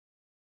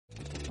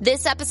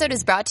This episode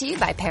is brought to you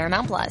by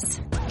Paramount Plus.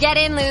 Get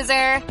in,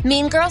 loser!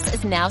 Mean Girls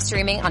is now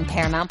streaming on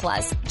Paramount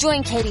Plus.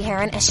 Join Katie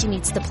Heron as she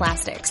meets the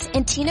plastics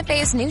in Tina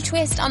Fey's new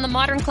twist on the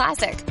modern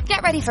classic.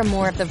 Get ready for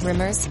more of the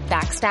rumors,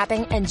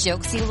 backstabbing, and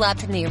jokes you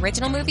loved from the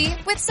original movie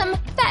with some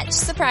fetch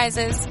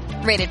surprises.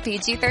 Rated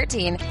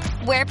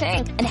PG-13. Wear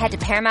pink and head to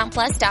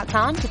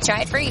ParamountPlus.com to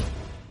try it free.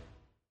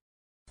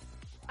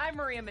 I'm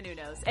Maria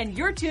Menounos, and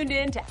you're tuned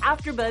in to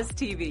AfterBuzz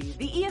TV,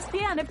 the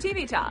ESPN of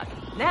TV talk.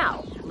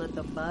 Now, let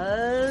the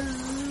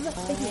buzz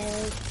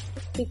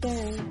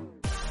begin.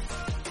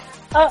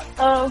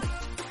 Uh-oh.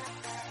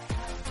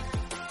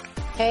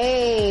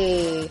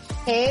 Hey,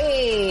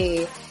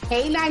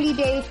 90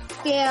 Day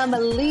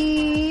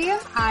family.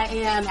 I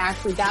am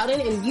Ashley Dowden,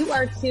 and you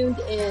are tuned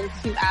in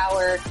to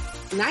our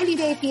 90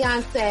 Day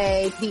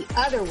Fiancé The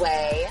Other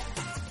Way,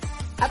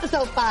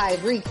 Episode 5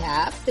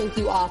 recap. Thank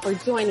you all for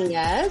joining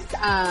us.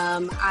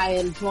 I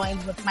am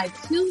joined with my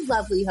two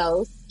lovely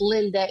hosts,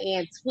 Linda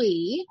and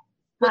Twee,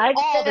 with Hi,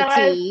 all the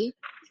tea.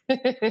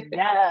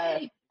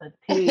 Yes, the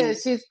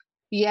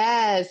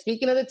tea.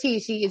 Speaking of the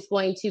tea, she is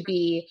going to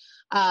be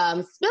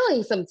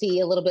spilling some tea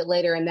a little bit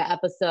later in the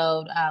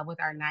episode with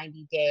our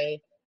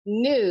 90-day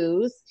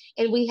news.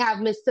 And we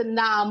have Miss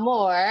Sanaa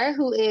Moore,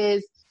 who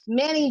is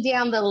manning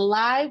down the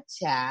live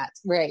chat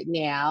right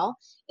now.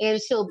 And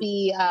she'll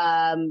be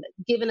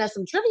giving us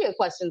some trivia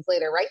questions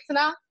later, right,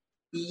 Sanaa?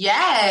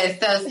 Yes,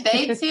 so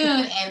stay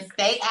tuned and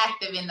stay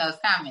active in those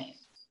comments.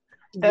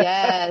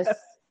 Yes.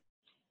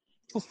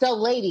 So,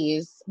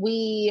 ladies,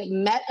 we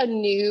met a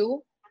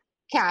new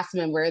cast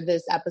member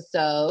this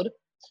episode.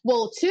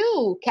 Well,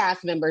 two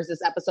cast members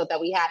this episode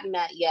that we hadn't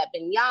met yet,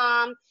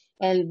 Binyam,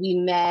 and we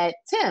met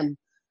Tim.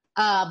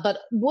 But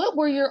what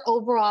were your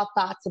overall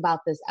thoughts about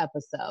this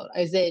episode?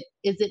 Is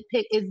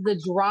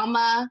the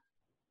drama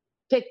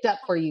picked up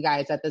for you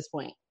guys at this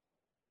point?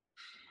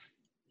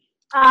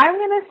 I'm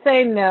going to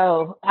say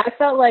no. I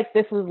felt like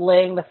this was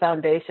laying the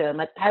foundation.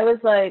 Like, I was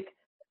like,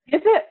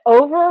 is it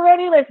over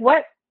already? Like,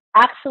 what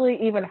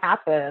actually even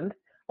happened?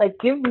 Like,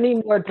 give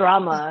me more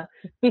drama.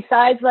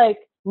 Besides, like,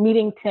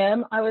 meeting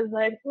Tim, I was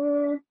like,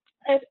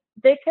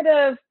 they could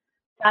have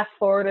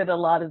fast-forwarded a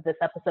lot of this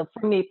episode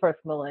for me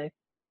personally.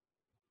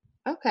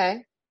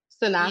 Okay.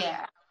 So now?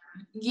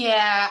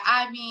 Yeah.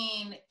 I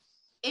mean,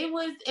 it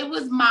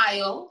was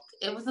mild.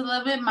 It was a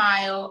little bit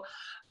mild,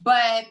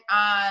 but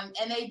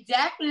and they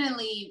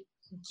definitely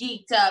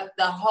geeked up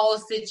the whole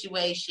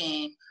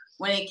situation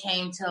when it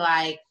came to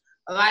like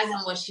Eliza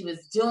and what she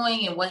was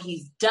doing and what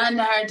he's done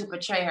to her to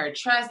betray her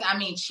trust. I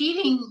mean,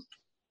 cheating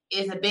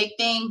is a big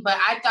thing, but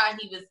I thought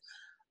he was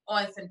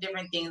on some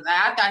different things.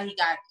 I thought he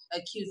got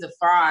accused of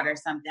fraud or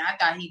something. I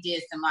thought he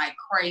did some like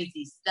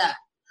crazy stuff.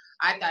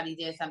 I thought he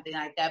did something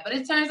like that, but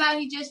it turns out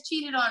he just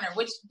cheated on her,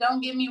 which,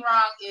 don't get me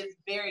wrong, is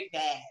very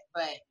bad,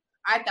 but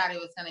I thought it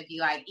was going to be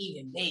like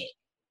even big.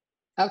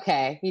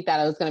 Okay. You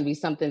thought it was going to be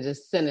something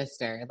just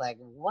sinister. Like,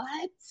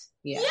 what?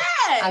 Yeah.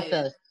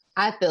 Yes.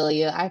 I feel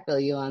you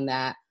on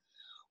that.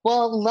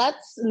 Well,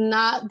 let's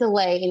not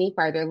delay any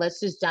further. Let's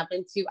just jump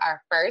into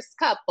our first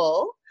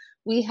couple.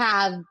 We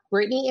have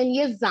Brittany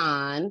and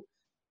Yazan.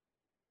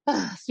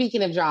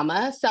 Speaking of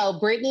drama, so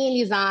Brittany and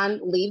Yazan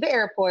leave the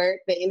airport.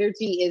 The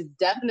energy is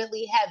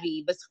definitely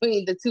heavy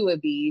between the two of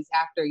these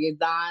after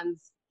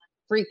Yazan's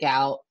freak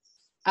out.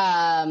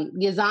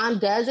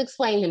 Yazan does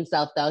explain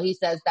himself, though. He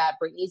says that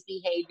Brittany's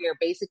behavior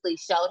basically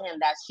showed him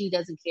that she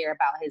doesn't care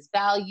about his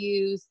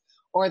values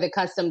or the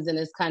customs in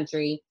his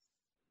country.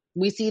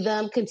 We see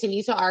them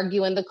continue to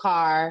argue in the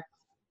car.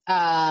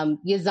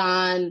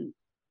 Yazan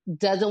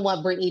doesn't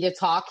want Brittany to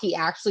talk. He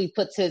actually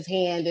puts his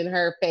hand in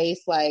her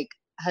face like,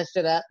 hush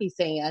it up. He's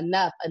saying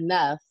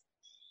enough.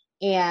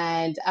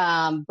 And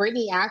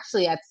Brittany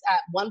actually at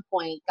one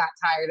point got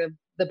tired of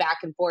the back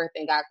and forth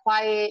and got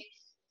quiet,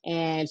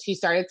 and she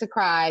started to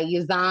cry.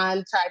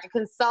 Yazan tried to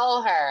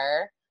console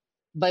her,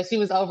 but she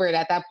was over it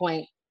at that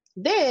point.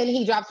 Then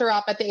he dropped her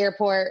off at the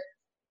airport.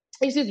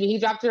 He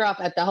dropped her off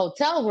at the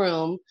hotel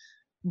room,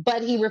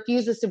 but he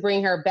refuses to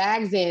bring her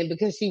bags in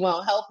because she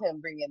won't help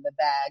him bring in the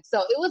bags. So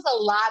it was a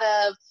lot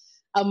of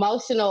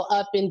emotional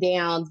up and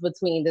downs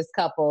between this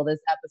couple this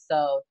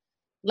episode.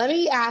 Let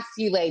me ask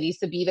you ladies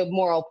to be the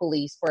moral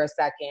police for a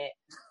second.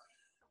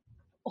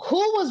 Who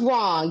was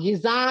wrong,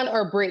 Yazan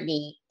or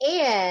Brittany?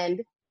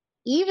 And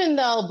even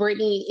though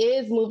Brittany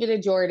is moving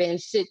to Jordan,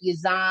 should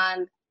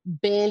Yazan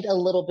bend a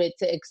little bit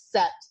to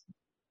accept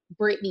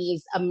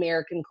Brittany's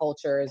American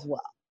culture as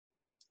well?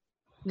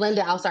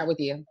 Linda, I'll start with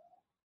you.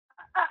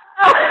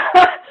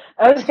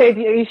 Okay,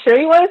 are you sure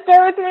you want to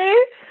start with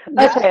me?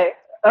 Yeah. Okay.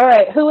 All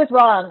right, who was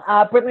wrong?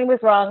 Brittany was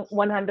wrong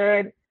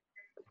 100%.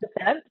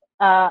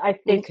 I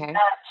think that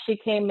she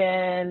came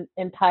in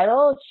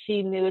entitled.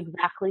 She knew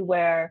exactly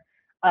where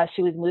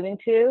she was moving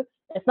to.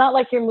 It's not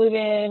like you're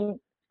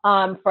moving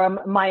from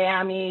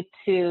Miami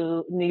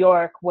to New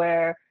York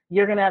where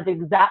you're going to have the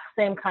exact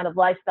same kind of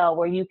lifestyle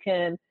where you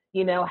can,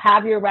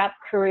 have your rap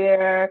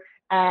career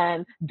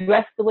and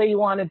dress the way you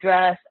want to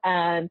dress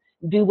and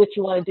do what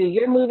you want to do.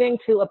 You're moving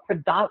to a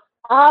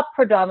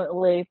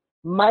predominantly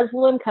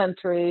Muslim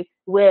country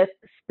with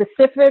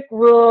specific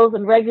rules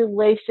and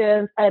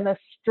regulations and a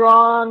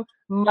strong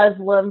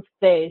Muslim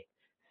faith.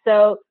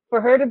 So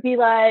for her to be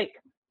like,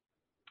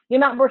 you're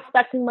not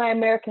respecting my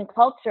American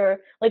culture,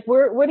 like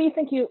where do you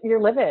think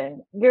you're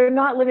living? You're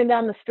not living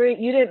down the street.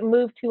 You didn't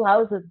move 2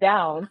 houses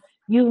down.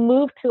 You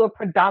moved to a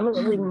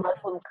predominantly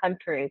Muslim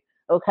country.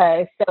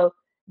 Okay, so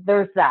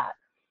there's that.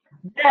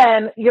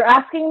 Then you're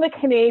asking the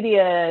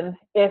Canadian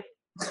if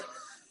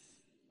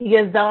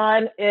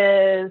Yazan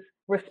is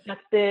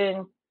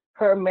respecting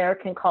her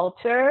American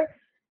culture.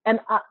 And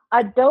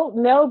I don't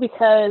know,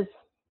 because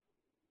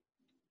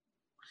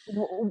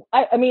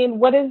I mean,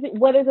 what is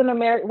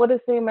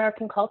the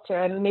American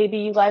culture? And maybe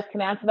you guys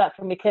can answer that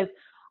for me, because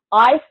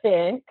I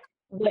think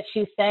what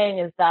she's saying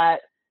is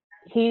that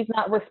he's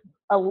not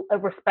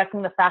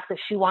respecting the fact that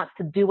she wants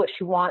to do what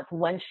she wants,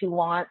 when she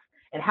wants,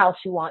 and how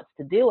she wants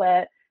to do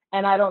it.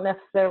 And I don't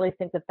necessarily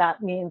think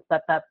that means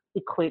that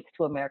equates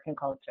to American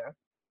culture.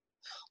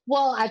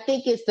 Well, I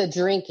think it's the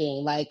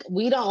drinking. Like,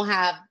 we don't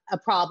have a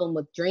problem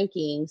with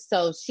drinking.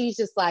 So she's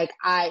just like,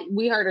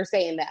 we heard her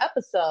say in the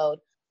episode,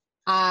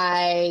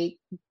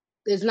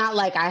 it's not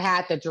like I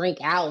had to drink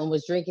out and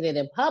was drinking it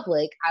in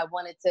public. I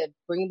wanted to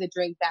bring the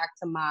drink back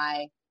to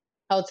my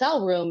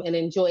hotel room and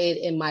enjoy it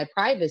in my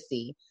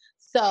privacy.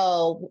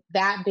 So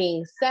that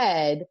being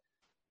said,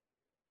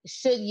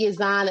 should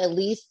Yazan at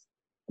least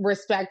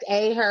respect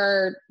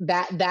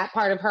that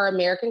part of her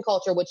American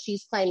culture, which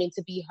she's claiming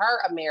to be her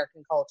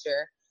American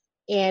culture,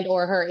 and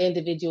or her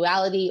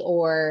individuality,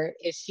 or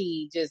is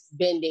she just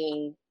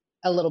bending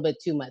a little bit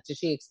too much? Is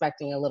she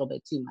expecting a little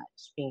bit too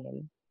much being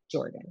in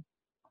Jordan?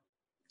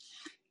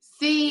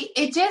 See,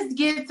 it just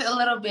gets a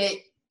little bit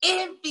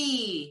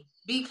iffy,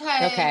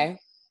 because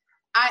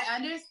I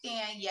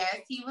understand,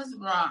 yes, he was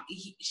wrong.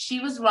 She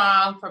was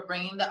wrong for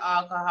bringing the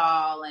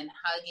alcohol and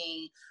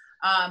hugging.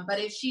 But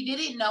if she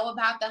didn't know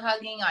about the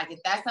hugging, like if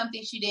that's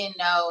something she didn't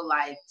know,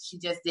 like she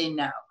just didn't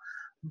know.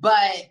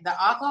 But the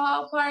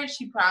alcohol part,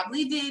 she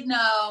probably did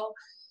know.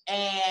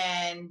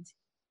 And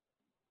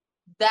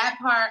that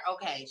part,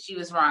 okay, she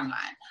was wrong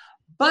on.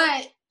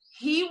 But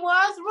he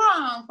was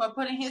wrong for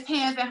putting his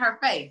hands in her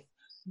face.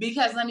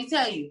 Because let me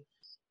tell you,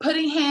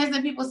 putting hands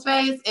in people's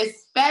face,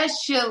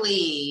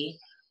 especially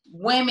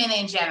women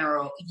in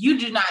general, you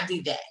do not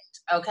do that,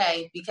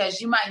 okay? Because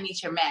you might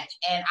meet your match.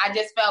 And I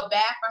just felt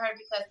bad for her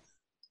because,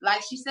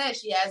 like she said,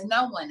 she has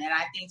no one. And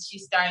I think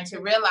she's starting to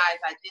realize,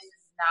 like, this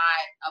is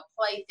not a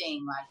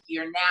plaything. Like,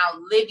 you're now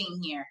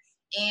living here.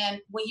 And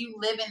when you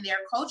live in their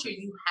culture,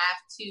 you have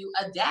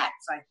to adapt.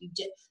 Like,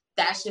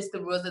 that's just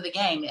the rules of the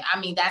game. I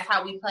mean, that's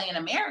how we play in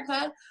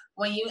America.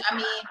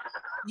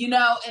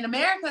 In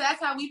America,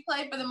 that's how we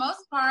play for the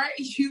most part.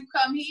 You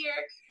come here,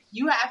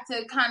 you have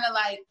to kind of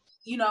like,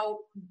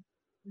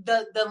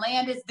 the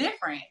land is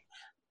different.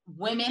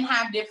 Women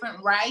have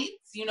different rights.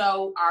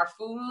 Our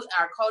food,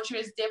 our culture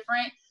is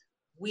different.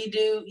 We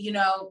do,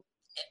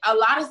 a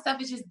lot of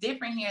stuff is just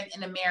different here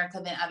in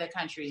America than other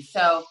countries.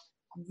 So,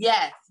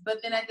 yes.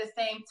 But then at the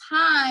same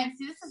time,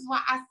 see, this is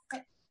why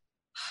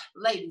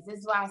ladies, this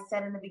is why I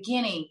said in the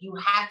beginning, you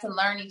have to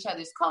learn each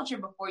other's culture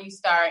before you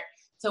start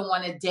to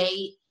want to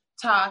date,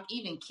 talk,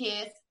 even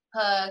kiss,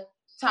 hug,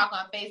 talk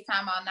on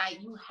FaceTime all night.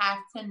 You have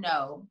to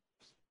know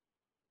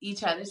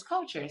each other's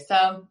culture.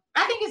 So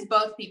I think it's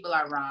both people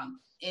are wrong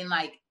in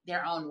like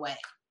their own way,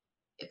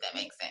 if that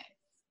makes sense.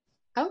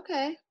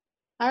 Okay.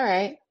 All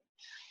right.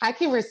 I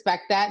can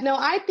respect that. No,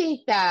 I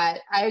think that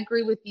I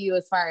agree with you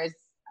as far as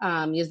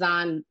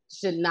Yazan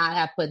should not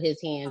have put his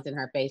hands in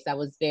her face. That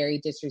was very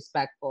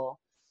disrespectful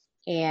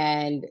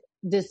and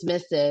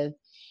dismissive.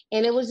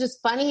 And it was just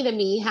funny to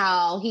me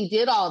how he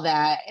did all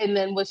that and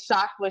then was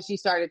shocked when she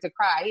started to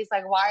cry. He's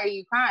like, why are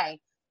you crying?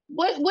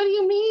 What do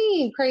you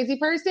mean, crazy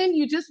person?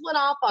 You just went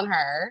off on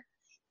her.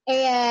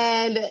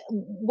 And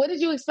what did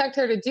you expect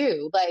her to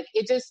do? Like,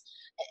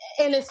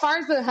 and as far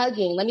as the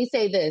hugging, let me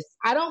say this.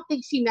 I don't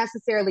think she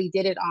necessarily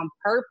did it on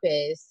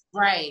purpose.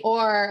 Right.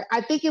 Or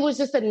I think it was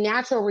just a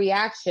natural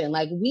reaction.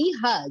 Like, we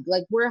hug,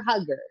 like we're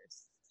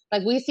huggers.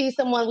 Like, we see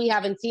someone we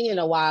haven't seen in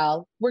a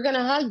while, we're going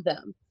to hug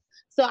them.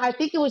 So I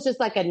think it was just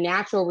like a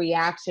natural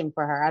reaction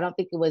for her. I don't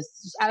think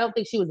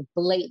she was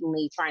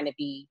blatantly trying to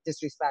be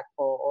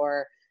disrespectful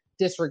or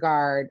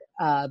disregard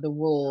the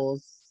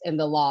rules and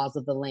the laws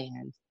of the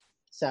land.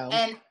 So,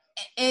 and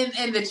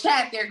in the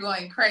chat, they're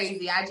going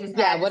crazy.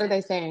 What are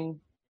they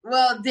saying?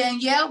 Well,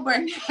 Danielle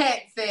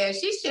Burnett says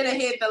she should have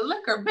hit the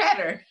liquor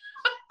better.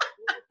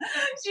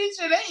 She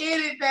should have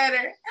hit it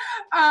better.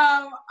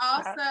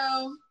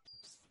 Also,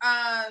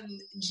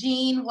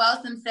 Jean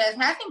Wilson says,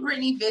 hasn't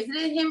Brittany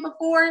visited him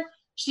before?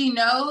 She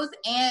knows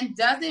and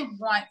doesn't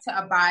want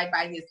to abide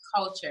by his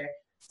culture.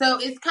 So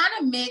it's kind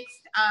of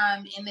mixed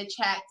in the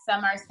chat.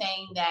 Some are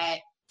saying that,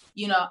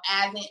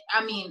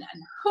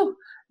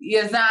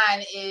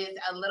 Yazan is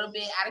a little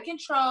bit out of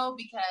control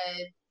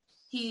because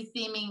he's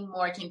seeming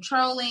more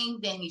controlling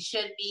than he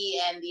should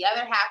be. And the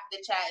other half of the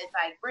chat is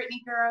like,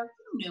 Brittany, girl,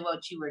 you knew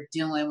what you were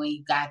doing when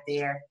you got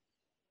there.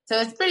 So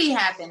it's pretty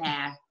half and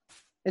half.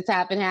 It's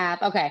half and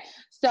half. Okay.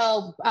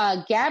 So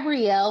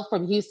Gabrielle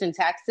from Houston,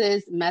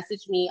 Texas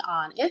messaged me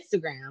on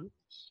Instagram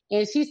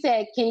And she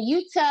said, can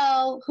you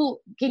tell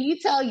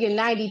your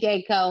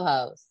 90-day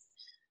co-host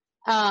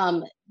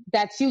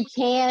that you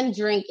can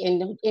drink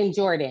in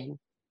Jordan?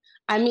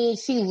 I mean,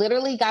 she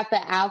literally got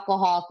the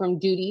alcohol from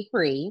duty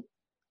free.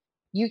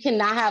 You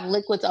cannot have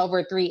liquids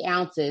over 3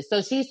 ounces.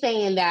 So she's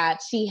saying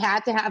that she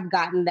had to have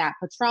gotten that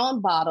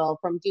Patron bottle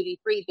from duty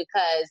free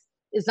because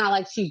it's not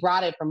like she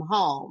brought it from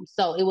home.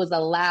 So it was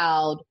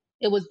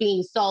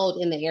being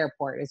sold in the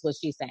airport is what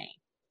she's saying.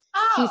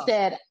 Oh. She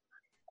said,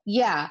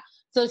 yeah.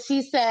 So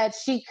she said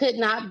she could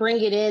not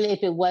bring it in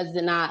if it was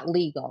not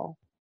legal.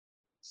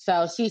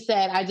 So she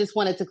said, I just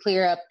wanted to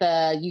clear up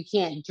you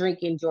can't drink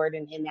in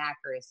Jordan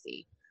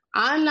inaccuracy.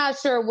 I'm not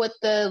sure what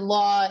the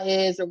law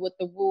is or what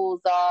the rules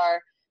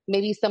are.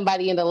 Maybe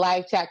somebody in the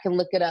live chat can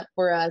look it up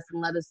for us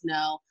and let us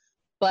know.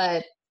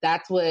 But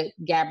that's what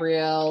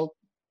Gabrielle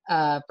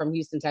from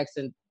Houston,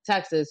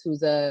 Texas,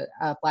 who's a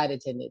flight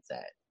attendant,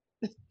 said.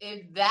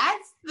 If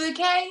that's the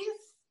case,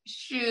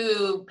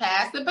 shoot,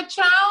 pass the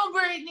Patron,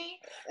 Brittany.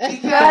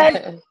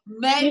 Because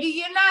maybe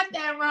you're not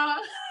that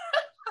wrong.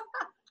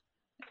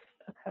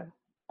 Okay.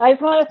 I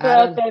just want to throw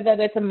out there that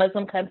it's a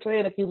Muslim country,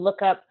 and if you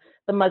look up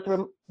the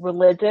Muslim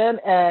religion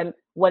and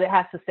what it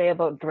has to say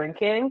about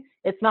drinking,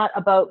 it's not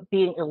about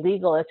being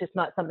illegal. It's just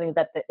not something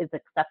that is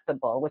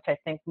acceptable, which I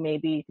think may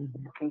be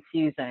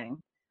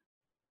confusing.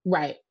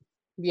 Right.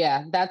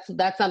 Yeah,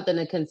 that's something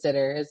to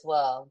consider as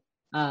well.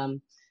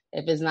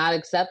 If it's not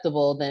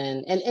acceptable,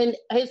 then and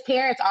his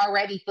parents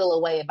already feel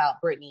a way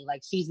about Brittany.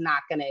 Like, she's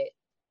not going to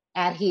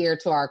adhere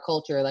to our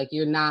culture. Like,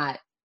 you're not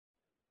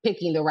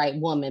picking the right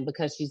woman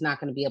because she's not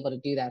going to be able to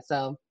do that.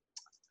 So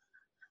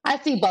I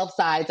see both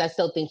sides. I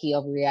still think he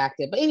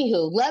overreacted. But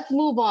anywho, let's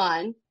move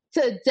on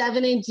to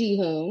Devin and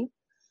Jihoon.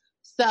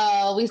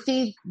 So we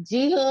see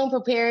Jihoon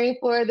preparing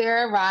for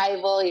their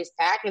arrival. He's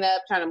packing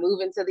up, trying to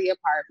move into the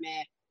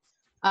apartment.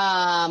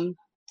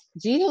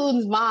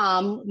 Jihoon's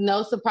mom,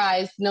 no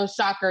surprise, no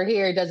shocker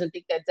here, doesn't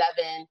think that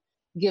Devin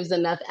gives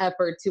enough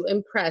effort to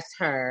impress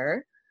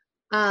her.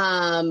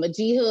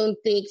 Jihoon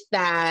thinks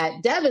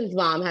that Devin's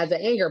mom has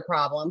an anger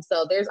problem.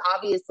 So there's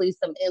obviously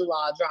some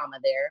in-law drama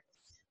there.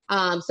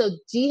 So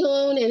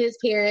Jihoon and his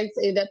parents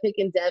end up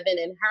picking Devin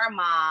and her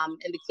mom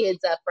and the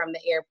kids up from the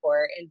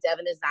airport, and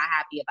Devin is not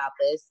happy about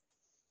this.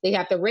 They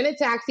have to rent a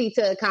taxi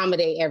to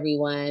accommodate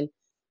everyone.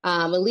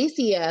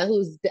 Alicia,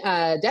 who's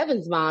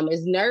Devin's mom,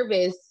 is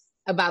nervous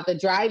about the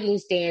driving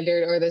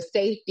standard or the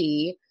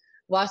safety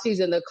while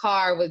she's in the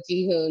car with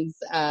Jihoon's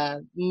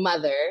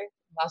mother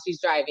while she's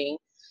driving.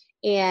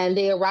 And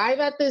they arrive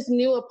at this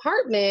new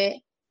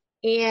apartment,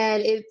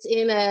 and it's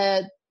in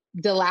a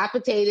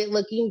dilapidated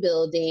looking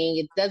building.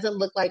 It doesn't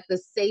look like the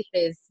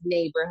safest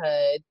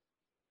neighborhood.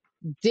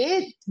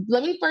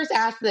 Let me first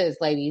ask this,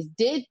 ladies.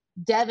 Did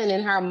Devin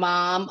and her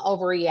mom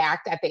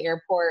overreact at the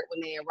airport when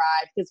they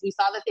arrived? Because we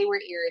saw that they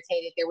were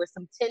irritated. There was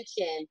some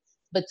tension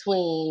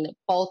between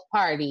both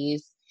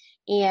parties.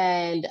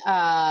 And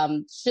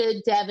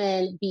should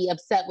Devin be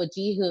upset with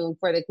Jihoon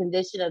for the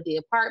condition of the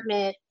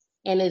apartment?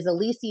 And is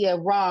Alicia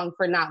wrong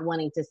for not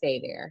wanting to stay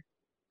there?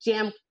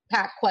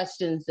 Jam-packed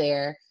questions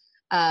there.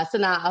 So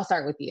now I'll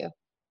start with you.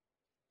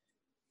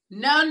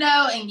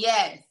 No, and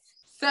yes.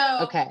 So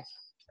okay.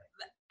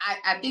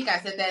 I think I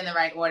said that in the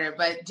right order,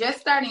 but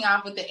just starting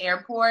off with the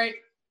airport,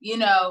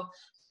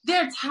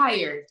 they're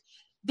tired.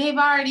 They've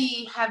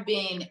already have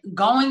been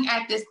going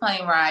at this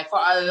plane ride for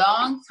a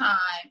long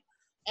time.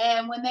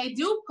 And when they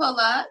do pull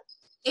up,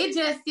 it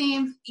just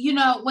seems,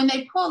 when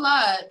they pull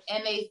up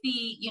and they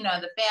see,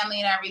 the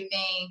family and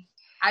everything,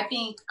 I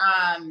think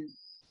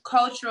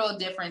cultural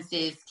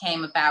differences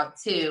came about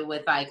too,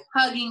 with like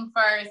hugging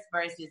first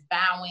versus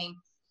bowing.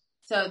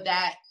 So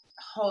that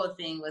whole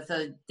thing was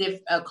a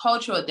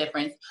cultural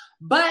difference.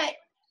 But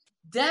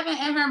Devin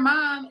and her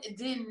mom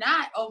did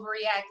not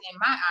overreact in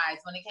my eyes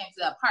when it came to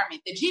the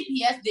apartment. The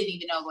GPS didn't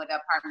even know what the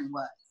apartment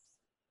was.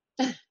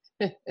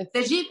 The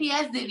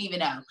GPS didn't even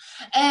know.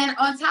 And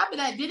on top of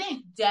that,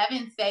 didn't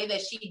Devin say that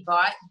she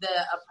bought the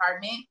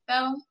apartment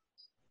though?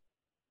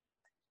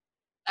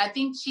 I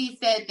think she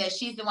said that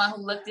she's the one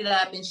who looked it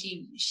up and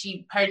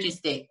she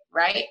purchased it,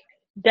 right?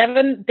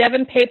 Devin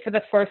paid for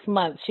the first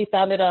month. She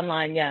found it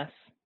online, yes.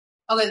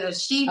 Okay, so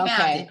she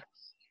found it.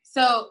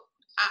 So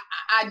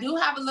I do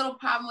have a little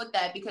problem with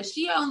that because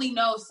she only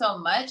knows so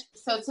much.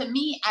 So to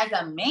me, as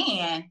a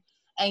man,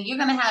 and you're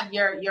going to have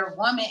your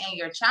woman and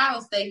your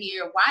child stay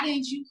here, why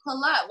didn't you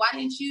pull up? Why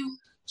didn't you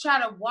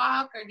try to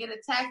walk or get a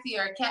taxi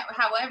or a cab,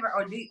 however,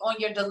 or do on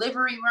your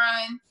delivery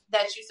run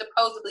that you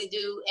supposedly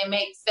do and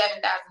make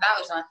 $7,000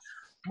 on?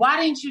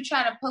 Why didn't you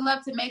try to pull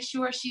up to make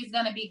sure she's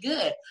going to be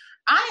good?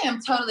 I am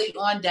totally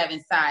on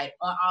Devin's side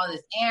on all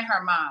this and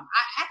her mom.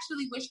 I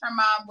actually wish her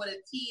mom would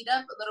have teed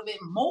up a little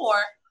bit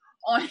more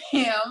on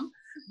him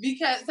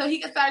because so he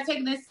could start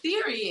taking this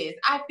serious.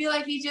 I feel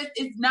like he just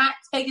is not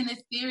taking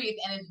this serious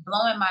and it's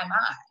blowing my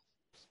mind.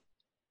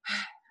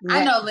 Yeah.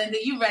 I know, Linda,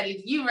 you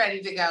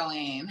ready to go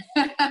in.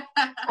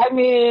 I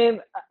mean,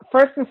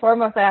 first and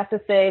foremost, I have to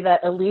say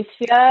that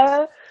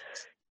Alicia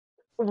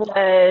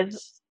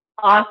was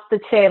off the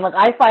chain. Like,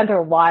 I find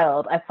her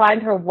wild. I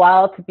find her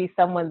wild to be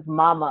someone's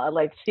mama.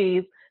 Like,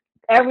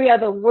 every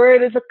other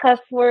word is a cuss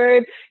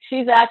word.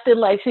 She's acting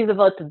like she's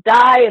about to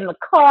die in the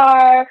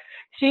car.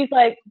 She's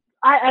like,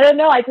 I don't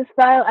know.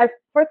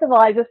 First of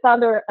all, I just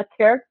found her a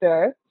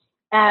character.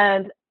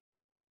 And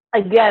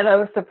again, I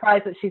was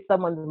surprised that she's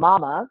someone's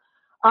mama.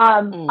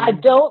 I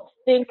don't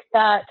think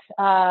that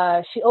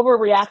she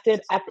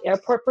overreacted at the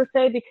airport per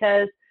se,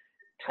 because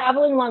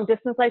traveling long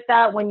distance like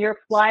that, when you're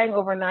flying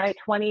overnight,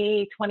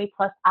 20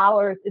 plus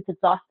hours, it's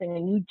exhausting.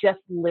 And you just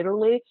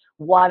literally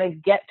want to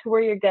get to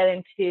where you're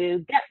getting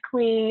to, get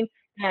clean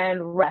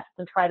and rest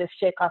and try to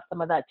shake off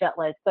some of that jet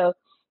lag. So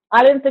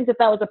I didn't think that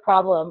was a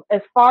problem.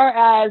 As far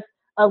as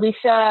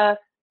Alicia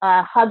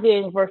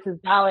hugging versus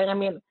bowing, I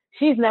mean,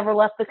 she's never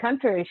left the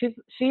country.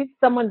 She's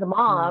someone's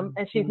mom,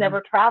 and she's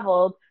never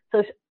traveled.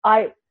 So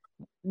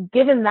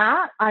given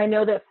that, I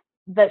know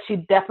that she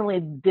definitely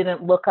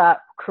didn't look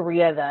up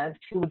Korea then.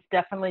 She was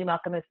definitely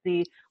not going to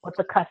see what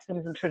the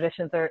customs and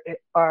traditions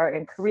are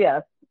in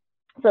Korea.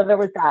 So there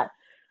was that.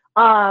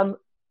 I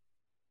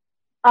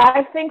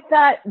think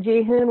that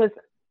Ji-hoon was,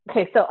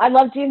 okay, so I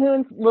love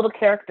Ji-hoon's little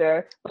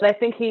character, but I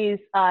think he's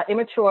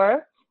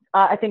immature.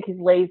 I think he's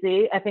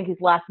lazy. I think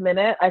he's last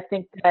minute. I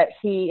think that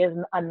he is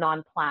a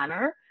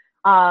non-planner.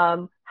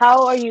 How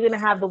are you going to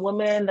have the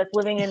woman that's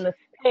living in the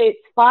States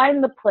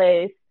find the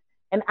place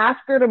and ask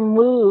her to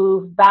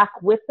move back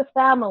with the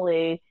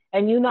family,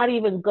 and you not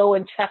even go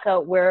and check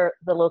out where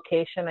the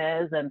location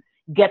is and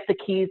get the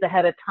keys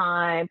ahead of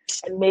time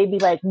and maybe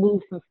like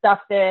move some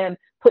stuff in,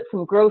 put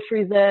some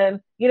groceries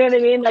in? You know what I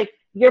mean? Like,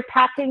 you're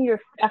packing your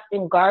stuff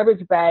in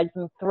garbage bags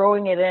and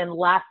throwing it in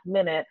last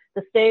minute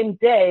the same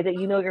day that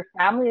you know your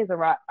family is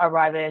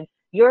arriving.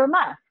 You're a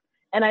mess.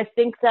 And I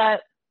think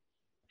that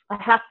I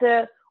have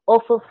to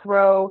also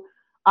throw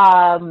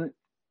Jung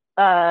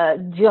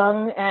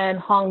and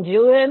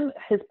Hongju in,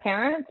 his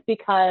parents,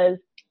 because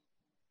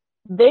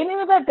they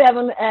knew that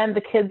Devin and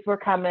the kids were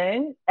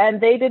coming,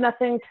 and they did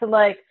nothing to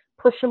like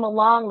push him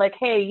along. Like,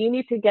 hey, you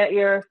need to get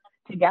your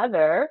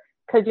together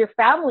because your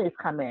family is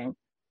coming.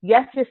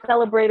 Yes, you're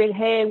celebrating,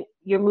 hey,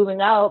 you're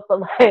moving out,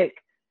 but like,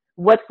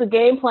 what's the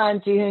game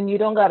plan, Ji-hoon? You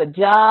don't got a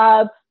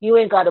job, you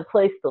ain't got a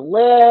place to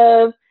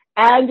live,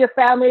 and your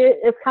family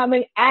is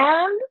coming,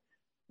 and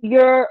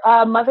your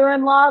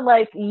mother-in-law,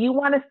 like, you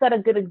want to set a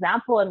good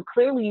example, and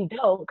clearly you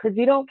don't, because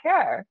you don't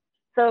care.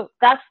 So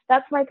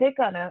that's my take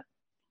on it.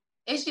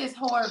 It's just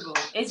horrible.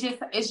 It's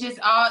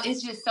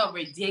just so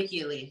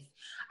ridiculous.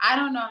 I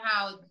don't know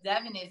how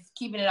Devin is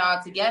keeping it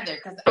all together,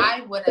 because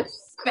I would have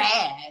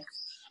spazzed.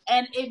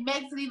 And it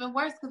makes it even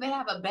worse because they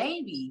have a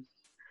baby.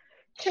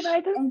 Can I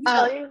just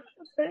tell you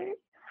something?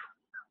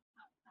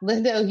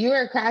 Linda, you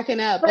were cracking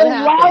up. The what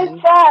happened?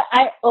 Live chat,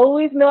 I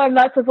always know I'm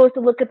not supposed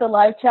to look at the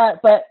live chat,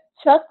 but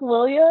Chuck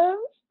Williams.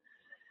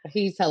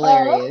 He's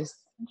hilarious.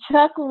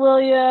 Chuck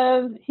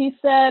Williams, he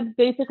said,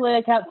 basically,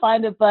 I can't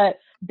find it, but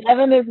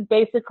Devin is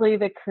basically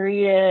the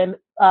Korean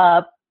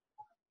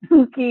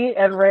Pookie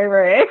and Ray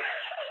Ray.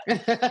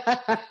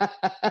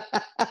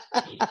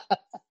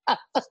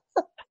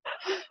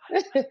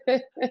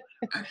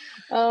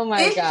 Oh my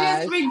gosh. It's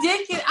just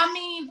ridiculous. I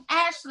mean,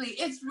 Ashley,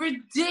 it's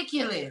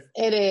ridiculous.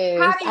 It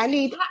is.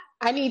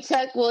 I need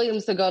Chuck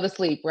Williams to go to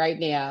sleep right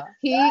now.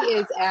 He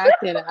is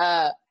acting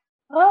up.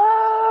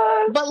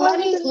 But let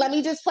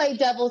me just play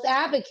devil's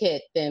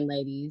advocate then,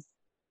 ladies.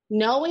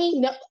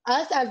 Knowing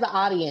us as the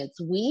audience,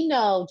 we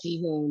know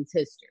Ji-hoon's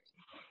history.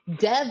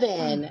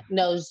 Devin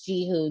knows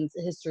Ji-hoon's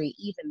history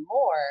even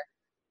more.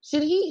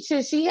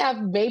 Should she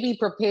have maybe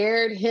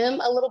prepared him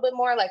a little bit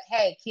more? Like,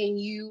 hey, can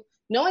you,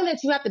 knowing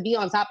that you have to be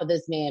on top of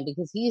this man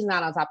because he's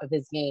not on top of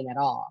his game at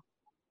all,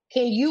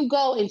 can you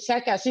go and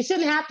check out? She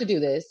shouldn't have to do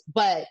this,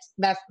 but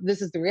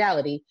this is the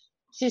reality.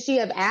 Should she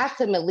have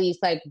asked him at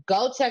least, like,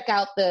 go check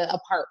out the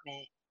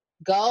apartment,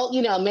 go,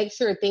 make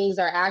sure things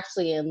are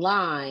actually in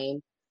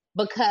line?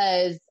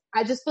 Because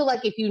I just feel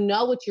like if you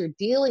know what you're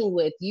dealing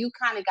with, you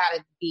kind of got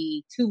to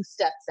be 2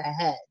 steps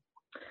ahead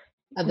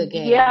of the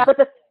game. Yeah, but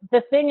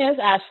the thing is,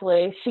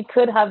 Ashley, she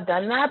could have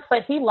done that,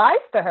 but he lies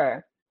to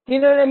her. Do you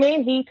know what I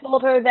mean? He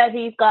told her that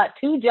he's got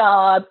 2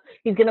 jobs.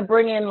 He's going to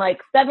bring in like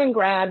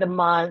 $7,000 a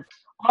month,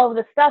 all of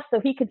this stuff.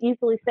 So he could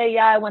easily say,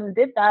 yeah, I went and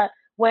did that,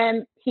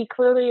 when he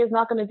clearly is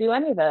not going to do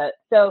any of it.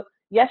 So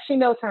yes, she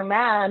knows her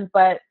man,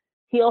 but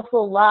he also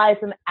lies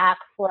and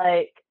acts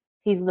like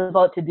he's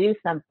about to do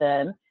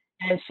something,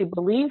 and she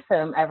believes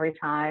him every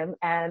time,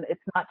 and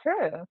it's not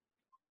true.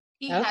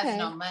 He has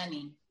no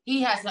money.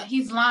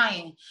 He's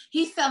lying.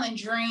 He's selling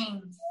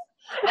dreams.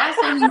 That's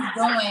what he's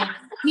doing.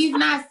 He's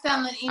not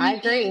selling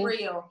anything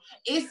real.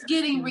 It's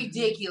getting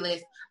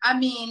ridiculous. I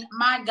mean,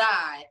 my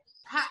God.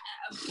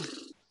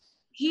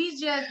 He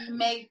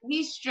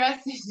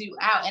stresses you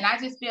out. And I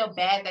just feel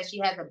bad that she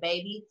has a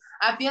baby.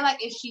 I feel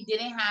like if she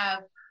didn't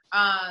have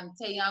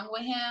Taeyong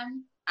with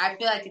him, I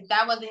feel like if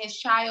that wasn't his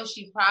child,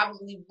 she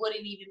probably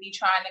wouldn't even be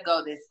trying to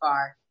go this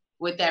far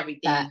with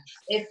everything.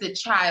 It's the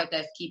child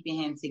that's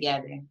keeping him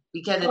together.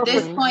 Because at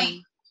this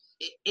point,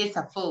 it's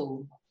a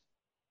fool.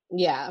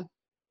 Yeah.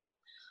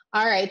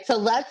 All right, so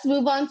let's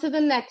move on to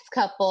the next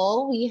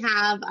couple. We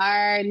have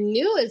our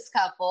newest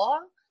couple,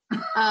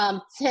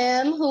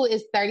 Tim, who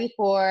is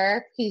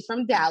 34. He's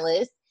from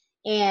Dallas.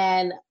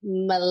 And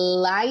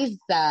Melissa,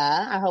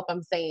 I hope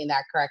I'm saying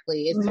that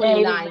correctly, is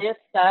 29.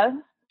 Melissa?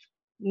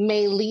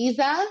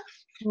 Melissa?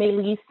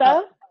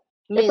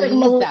 It's like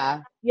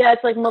Melissa.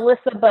 It's like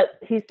Melissa, but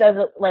he says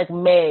it like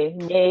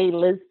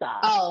Melissa.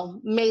 Oh,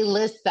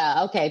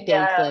 Melissa. Okay,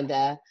 thanks,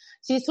 Linda.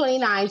 She's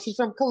 29. She's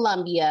from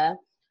Colombia.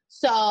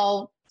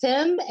 So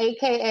Tim,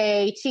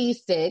 aka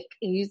Cheese Stick,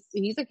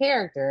 he's a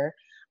character.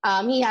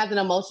 He has an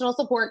emotional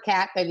support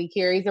cat that he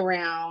carries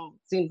around,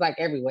 seems like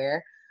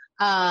everywhere.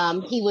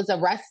 He was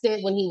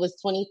arrested when he was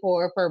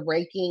 24 for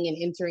breaking and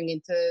entering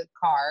into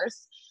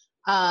cars.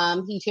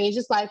 He changed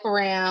his life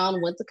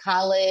around, went to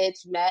college,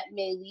 met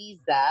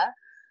Melissa.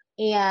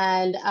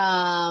 And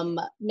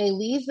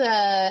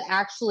Melissa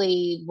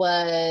actually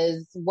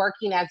was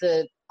working as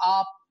a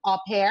au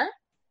pair.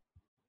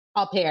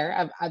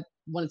 I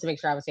wanted to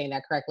make sure I was saying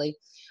that correctly.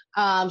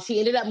 She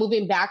ended up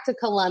moving back to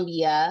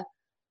Colombia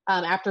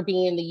after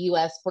being in the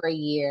U.S. for a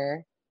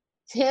year.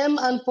 Tim,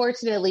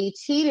 unfortunately,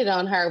 cheated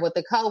on her with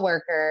a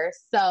coworker.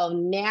 So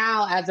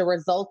now, as a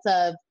result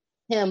of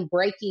him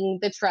breaking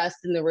the trust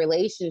in the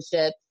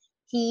relationship,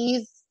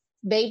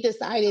 they've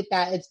decided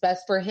that it's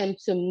best for him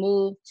to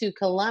move to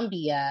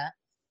Colombia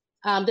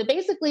to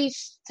basically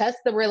test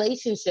the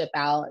relationship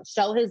out,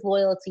 show his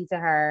loyalty to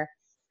her,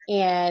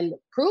 and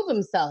prove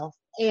himself,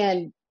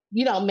 and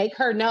make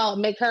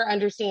her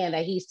understand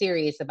that he's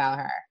serious about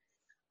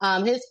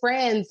her. His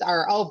friends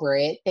are over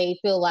it. They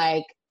feel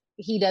like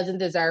he doesn't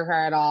deserve her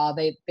at all.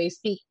 They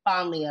speak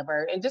fondly of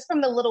her, and just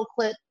from the little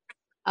clip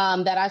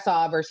that I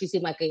saw of her, she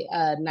seemed like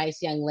a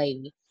nice young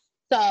lady.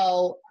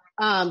 So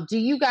do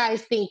you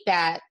guys think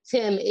that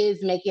Tim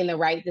is making the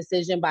right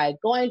decision by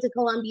going to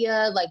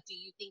Colombia? Like, do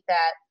you think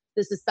that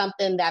this is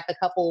something that the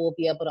couple will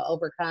be able to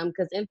overcome?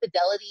 Because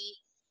infidelity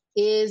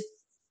is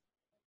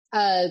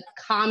a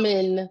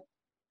common,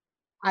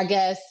 I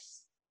guess,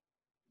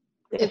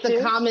 it's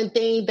a common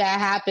thing that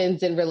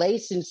happens in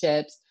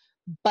relationships,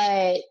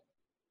 but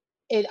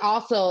it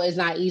also is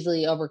not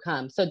easily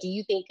overcome. So do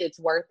you think it's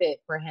worth it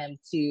for him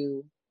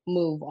to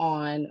move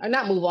on, or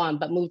not move on,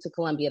 but move to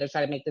Colombia to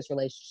try to make this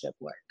relationship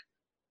work?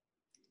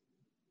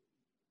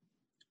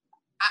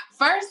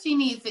 First, he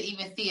needs to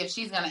even see if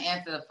she's going to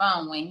answer the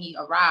phone when he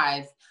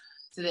arrives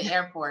to the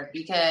airport,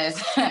 because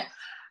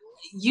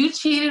you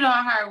cheated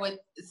on her with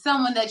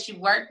someone that you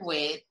work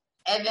with.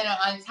 And then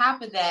on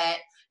top of that,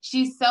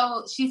 she's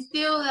still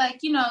like,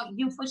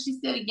 youthful. She's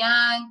still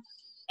young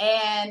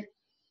and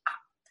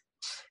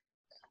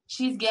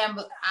she's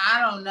gambling.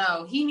 I don't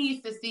know. He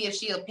needs to see if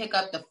she'll pick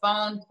up the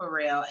phone for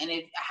real and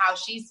how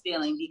she's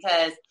feeling,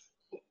 because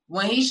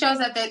when he shows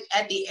up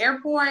at the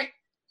airport,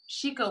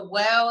 she could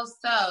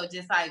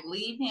just like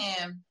leave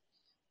him.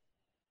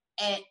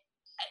 And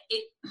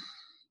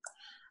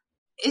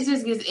it's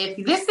just,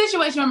 if this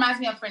situation reminds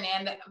me of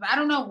Fernanda. I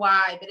don't know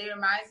why, but it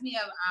reminds me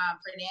of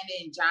Fernanda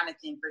and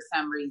Jonathan for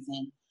some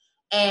reason.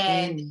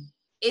 And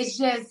it's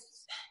just,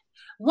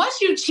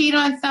 once you cheat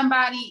on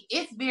somebody,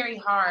 it's very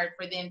hard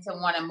for them to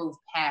want to move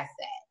past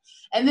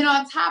that. And then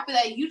on top of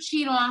that, you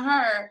cheat on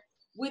her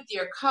with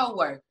your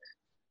coworker.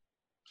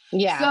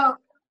 Yeah. So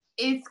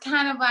it's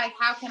kind of like,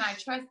 how can I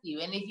trust you?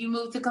 And if you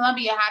move to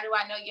Colombia, how do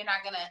I know you're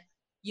not going to,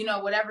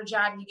 whatever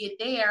job you get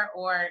there,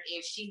 or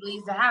if she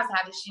leaves the house,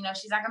 how does she know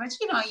she's not going to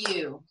cheat on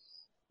you?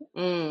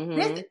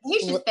 Mm-hmm. He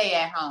should stay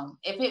at home.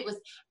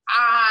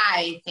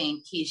 I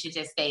think he should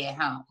just stay at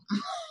home.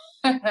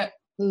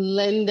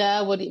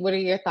 Linda, what are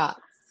your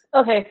thoughts?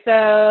 Okay,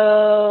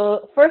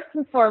 so first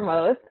and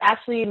foremost,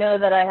 actually, you know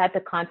that I had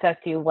to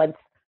contact you once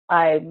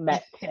I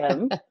met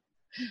Tim.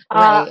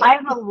 Right. I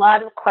have a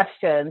lot of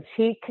questions.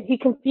 He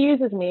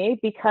confuses me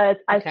because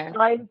I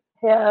find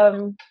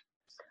him,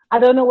 I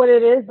don't know what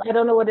it is. I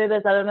don't know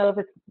if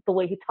it's the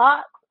way he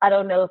talks. I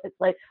don't know if it's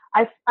like,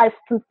 I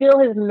can feel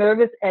his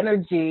nervous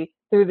energy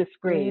through the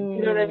screen.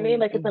 You know what I mean?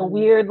 Like, it's a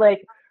weird,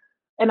 like,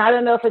 and I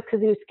don't know if it's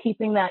because he was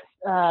keeping that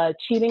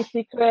cheating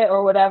secret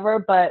or whatever,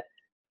 but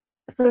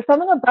there's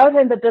something about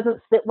him that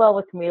doesn't sit well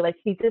with me. Like,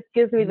 he just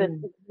gives me this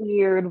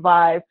weird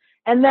vibe.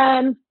 And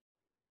then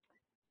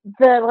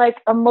the like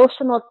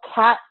emotional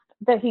cat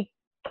that he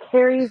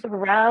carries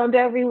around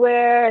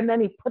everywhere, and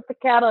then he put the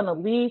cat on a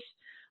leash.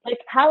 Like,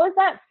 how is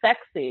that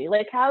sexy?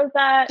 Like, how is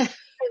that?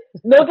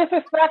 No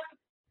disrespect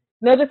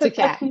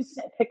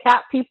to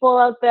cat people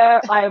out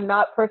there. I am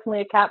not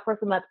personally a cat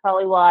person. That's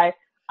probably why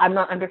I'm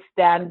not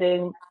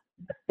understanding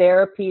the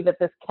therapy that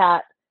this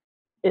cat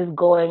is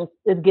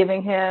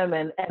giving him,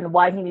 and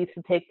why he needs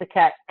to take the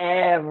cat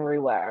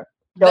everywhere.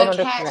 The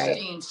cat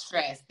seems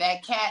stressed.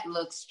 That cat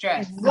looks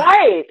stressed.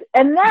 Right.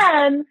 And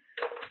then,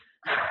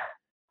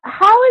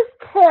 how is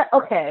Tim?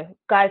 Okay,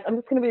 guys, I'm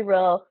just going to be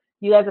real.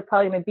 You guys are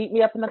probably going to beat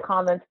me up in the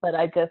comments, but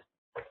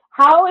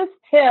how is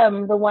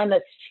Tim the one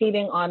that's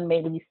cheating on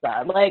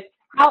Melissa? Like,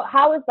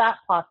 how is that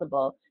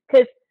possible?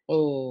 Because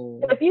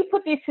if you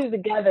put these two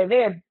together,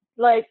 they're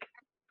like,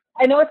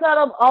 I know it's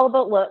not all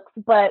about looks,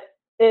 but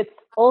it's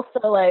also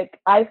like,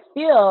 I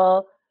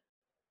feel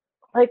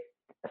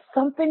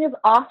something is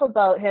off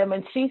about him.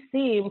 And she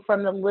seemed,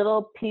 from the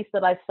little piece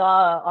that I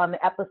saw on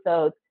the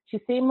episodes, she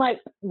seemed like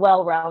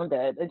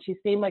well-rounded, and she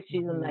seemed like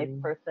she's a nice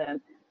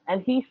person.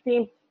 And he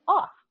seemed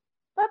off.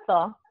 That's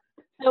all.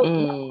 So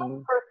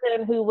one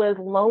person who was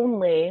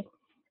lonely,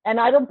 and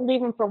I don't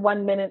believe him for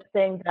 1 minute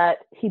saying that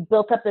he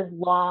built up this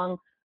long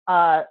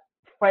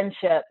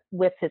friendship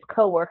with his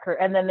coworker,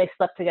 and then they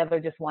slept together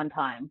just one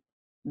time.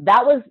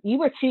 You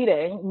were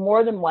cheating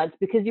more than once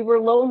because you were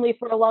lonely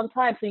for a long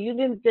time. So you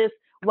didn't just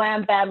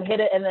wham, bam, hit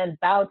it and then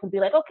bounce and be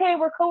like, okay,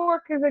 we're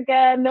coworkers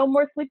again. No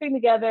more sleeping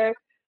together.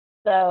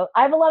 So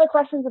I have a lot of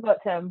questions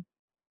about Tim.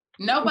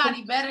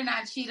 Nobody better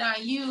not cheat on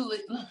you,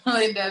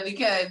 Linda,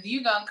 because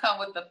you're going to come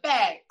with the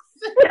facts.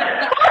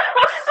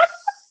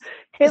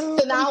 So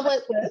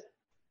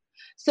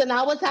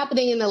now what's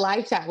happening in the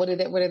live chat? What are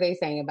they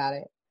saying about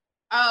it?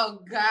 Oh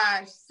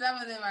gosh, some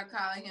of them are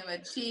calling him a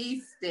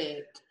cheese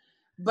stick.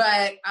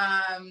 But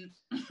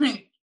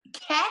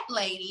Cat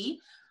Lady,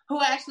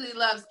 who actually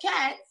loves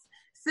cats,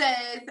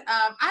 says,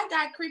 I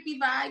got creepy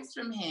vibes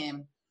from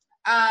him.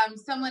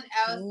 Someone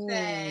else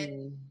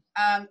said,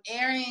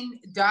 Aaron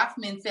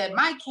Doffman said,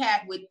 my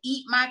cat would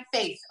eat my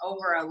face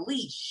over a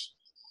leash.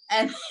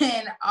 And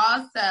then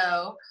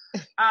also,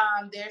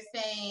 they're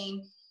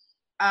saying,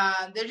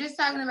 they're just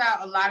talking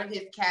about a lot of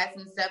his cats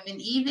and stuff.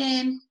 And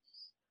even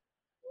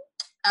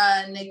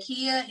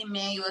Nakia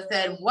Emmanuel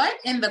said, what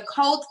in the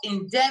cult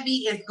in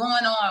Debbie is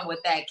going on with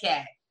that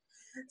cat?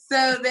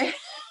 So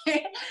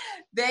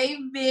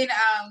they've been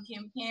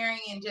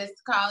comparing and just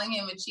calling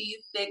him a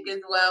cheese stick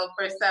as well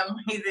for some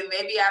reason.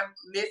 Maybe I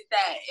missed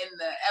that in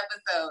the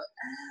episode.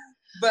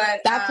 But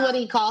that's what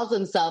he calls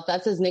himself.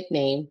 That's his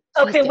nickname.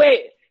 Okay, stick.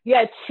 Wait.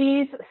 Yeah,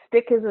 cheese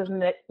stick is his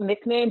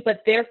nickname,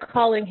 but they're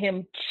calling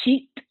him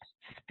cheat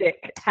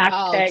stick.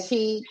 Hashtag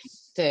cheat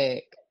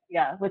stick.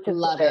 Yeah, which is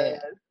love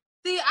it.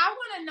 See, I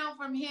want to know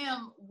from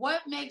him,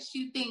 what makes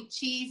you think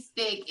cheese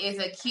stick is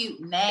a cute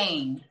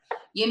name?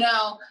 You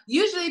know,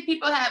 usually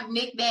people have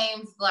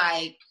nicknames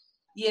like,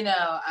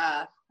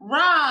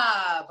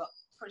 Rob,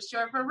 for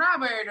short for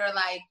Robert, or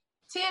like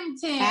Tim,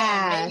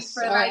 Ash, maybe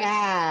for or like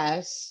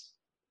Ash,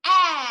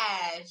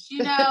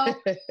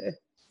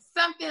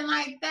 something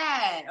like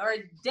that, or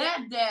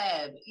Deb.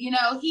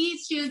 He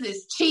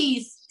chooses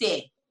cheese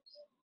stick.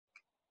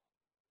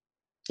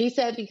 He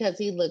said because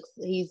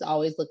he's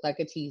always looked like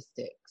a cheese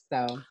stick.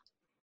 So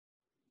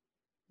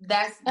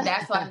that's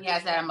why he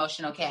has that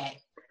emotional cat.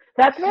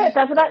 That's it.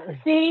 That's what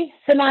I see.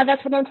 So now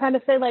that's what I'm trying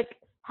to say. Like,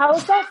 how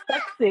is that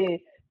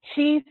sexy?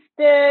 Cheese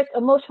stick,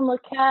 emotional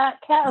cat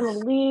on a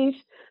leash,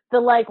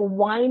 the like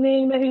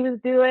whining that he was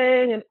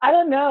doing, and I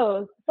don't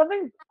know.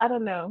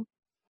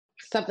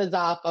 Something's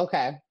off.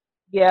 Okay.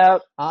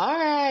 Yep. All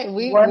right.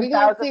 We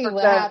gonna see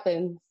what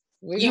happens.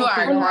 You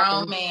are a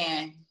grown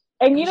man.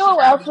 And you know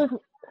who else was?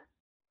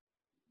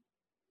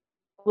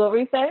 What were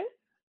you saying?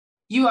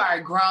 You are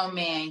a grown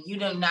man. You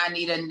do not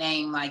need a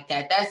name like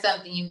that. That's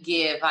something you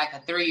give like a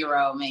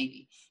 3-year-old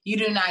maybe. You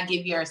do not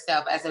give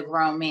yourself as a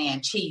grown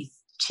man cheese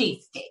stick.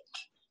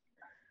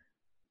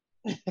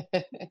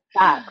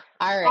 All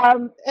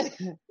right.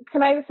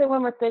 Can I just say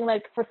one more thing?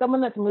 Like, for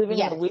someone that's moving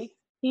in a week,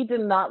 he did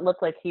not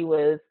look like he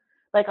was,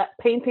 like,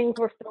 paintings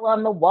were still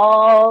on the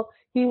wall.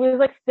 He was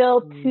like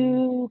still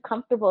too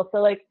comfortable. So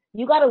like,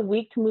 you got a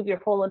week to move your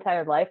whole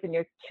entire life and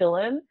you're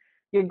chilling.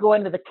 You're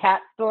going to the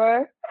cat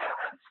store.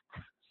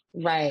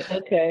 Right.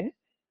 Okay.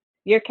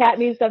 Your cat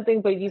needs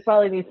something, but you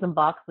probably need some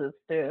boxes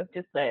too.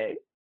 Just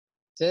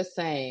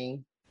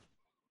saying.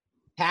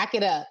 Pack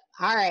it up.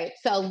 All right.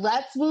 So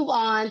let's move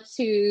on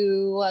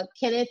to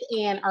Kenneth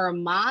and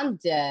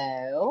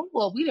Armando.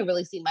 Well, we didn't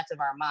really see much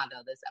of Armando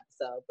this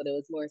episode, but it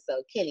was more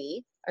so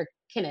Kenneth.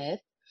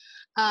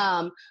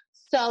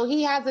 So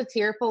he has a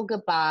tearful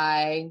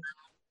goodbye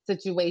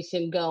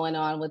situation going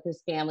on with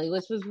his family,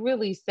 which was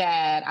really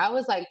sad. I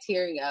was like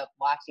tearing up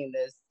watching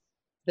this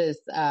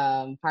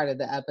part of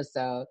the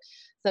episode.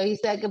 So he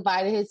said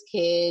goodbye to his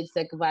kids,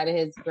 said goodbye to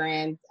his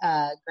grandkids,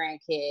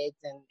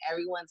 and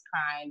everyone's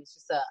crying. It's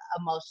just an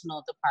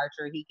emotional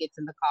departure. He gets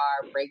in the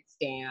car, breaks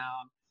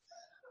down.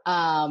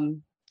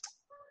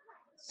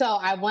 So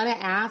I want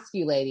to ask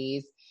you,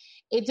 ladies,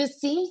 it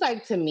just seems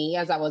like to me,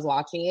 as I was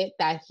watching it,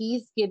 that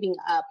he's giving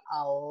up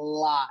a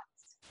lot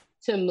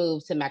to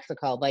move to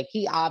Mexico. Like,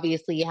 he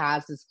obviously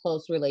has this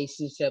close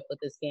relationship with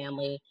his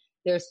family.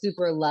 They're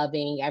super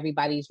loving.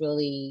 Everybody's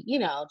really,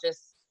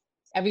 just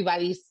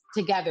everybody's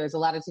together. There's a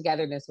lot of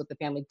togetherness with the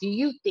family. Do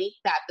you think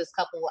that this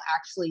couple will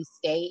actually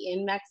stay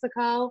in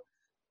Mexico?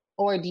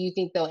 Or do you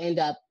think they'll end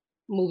up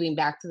moving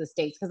back to the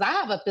States? Because I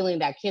have a feeling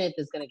that Kenneth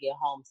is going to get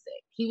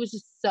homesick. He was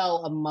just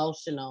so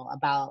emotional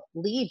about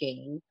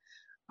leaving.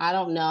 I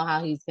don't know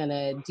how he's going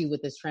to do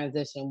with this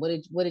transition. What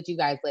did you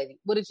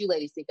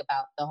ladies think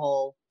about the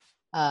whole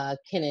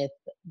Kenneth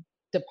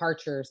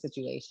departure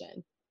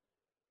situation?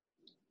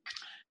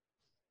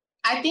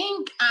 I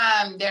think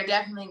they're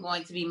definitely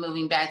going to be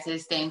moving back to the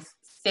States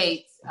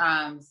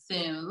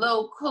soon.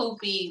 Lil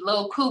Koopy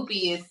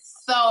is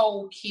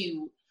so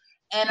cute.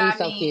 And He's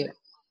so cute.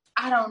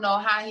 I don't know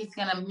how he's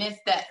going to miss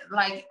that.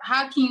 Like,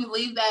 how can you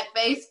leave that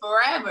face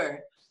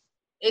forever?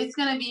 It's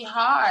going to be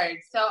hard.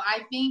 So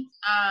I think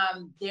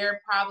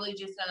they're probably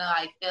just going to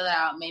like fill it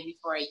out maybe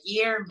for a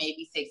year,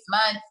 maybe 6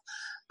 months.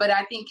 But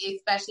I think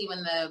especially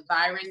when the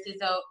virus is,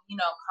 calms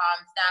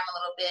down a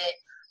little bit,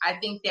 I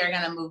think they're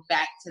going to move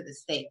back to the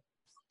States.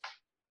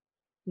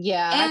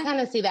 Yeah, I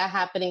kind of see that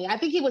happening. I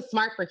think he was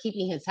smart for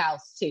keeping his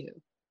house too.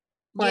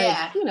 For his,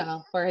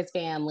 for his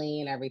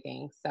family and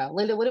everything. So,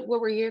 Linda, what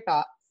were your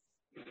thoughts?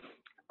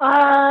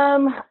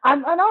 I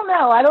don't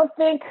know. I don't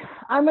think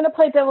I'm going to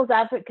play devil's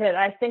advocate.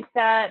 I think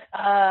that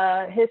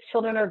his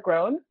children are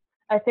grown.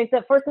 I think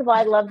that, first of all,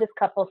 I love this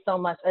couple so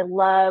much. I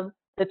love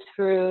the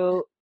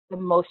true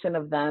emotion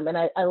of them. And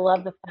I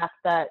love the fact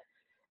that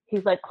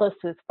he's like close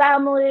to his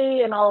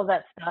family and all of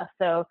that stuff.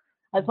 So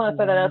I just want to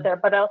throw that out there.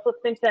 But I also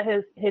think that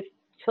his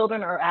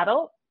children are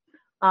adults.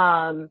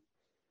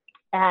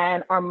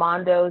 And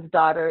Armando's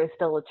daughter is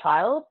still a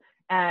child.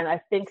 And I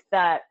think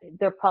that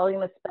they're probably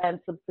going to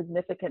spend some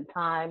significant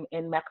time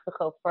in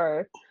Mexico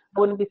first. I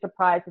wouldn't be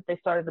surprised if they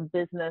started a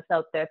business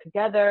out there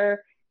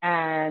together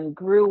and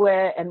grew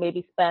it and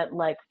maybe spent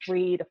like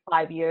 3 to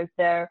 5 years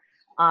there.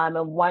 And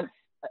once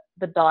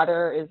the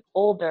daughter is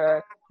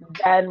older,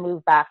 then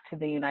move back to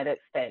the United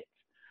States.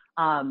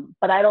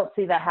 But I don't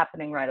see that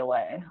happening right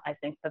away. I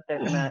think that they're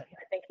going to,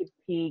 I think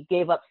he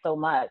gave up so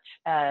much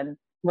and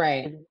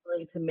is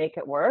willing to make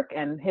it work,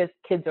 and his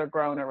kids are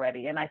grown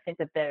already. And I think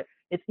that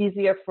it's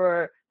easier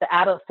for the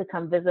adults to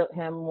come visit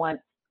him once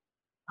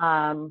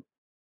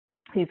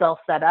he's all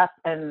set up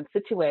and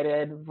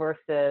situated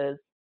versus,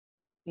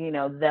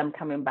 them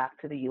coming back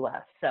to the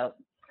U.S. So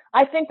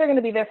I think they're going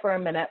to be there for a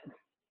minute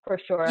for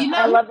sure.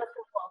 I love this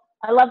couple.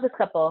 I love this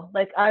couple.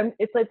 Like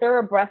it's like they're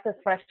a breath of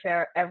fresh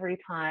air every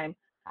time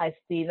I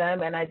see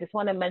them. And I just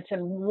want to mention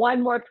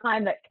one more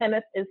time that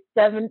Kenneth is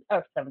 57.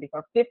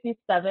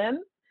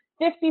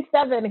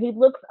 57. He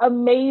looks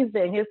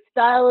amazing. His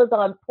style is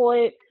on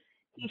point.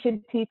 He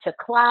should teach a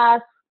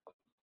class.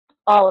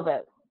 All of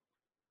it.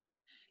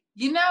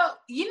 You know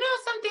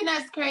something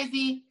that's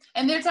crazy,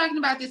 and they're talking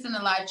about this in the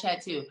live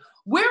chat too.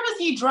 Where was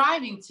he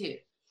driving to?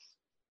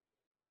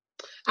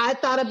 I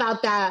thought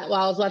about that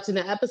while I was watching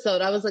the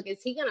episode. I was like,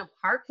 is he gonna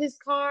park his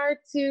car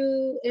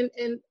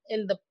in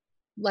the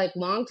like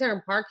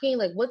long-term parking?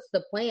 Like, what's the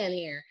plan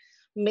here?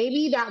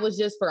 Maybe that was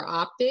just for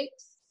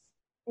optics.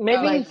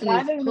 Maybe he's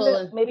driving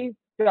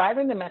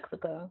to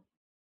Mexico.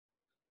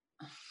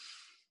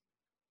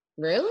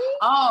 Really?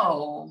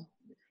 Oh.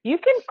 You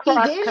can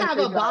cross. He did have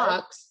a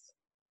box.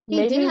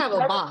 He did have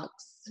a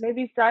box.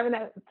 Maybe he's driving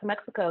to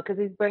Mexico because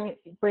he's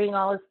bringing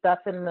all his stuff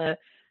in the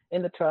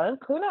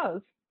trunk. Who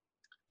knows?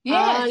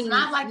 Yeah, it's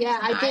not like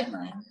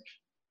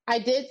I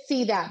did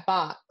see that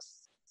box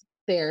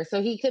there.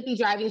 So he could be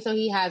driving, so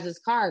he has his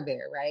car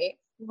there, right?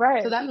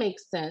 Right. So that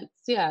makes sense.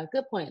 Yeah,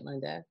 good point,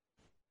 Linda.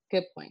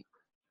 Good point.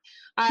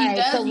 He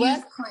does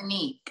use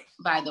Clinique,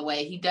 by the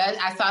way. He does.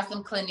 I saw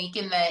some Clinique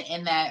in that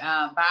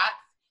box.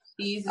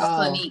 He uses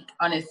Clinique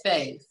on his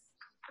face.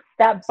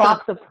 That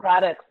box of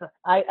products,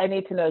 I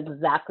need to know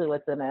exactly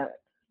what's in it.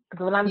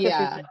 Because when I'm 56,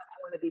 I want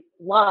to be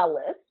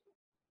flawless.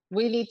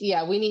 We need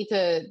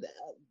to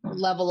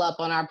level up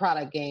on our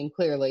product game,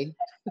 clearly.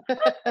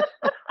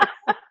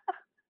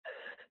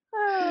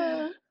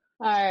 All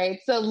right,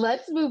 so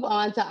let's move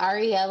on to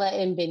Ariella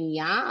and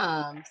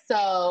Binyam.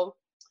 So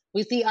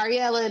we see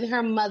Ariella and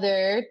her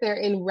mother.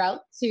 They're en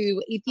route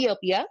to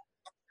Ethiopia.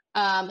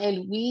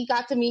 And we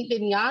got to meet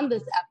Binyam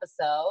this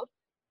episode.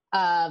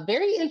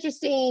 Very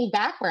interesting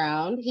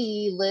background.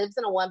 He lives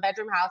in a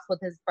 1-bedroom house with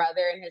his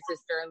brother and his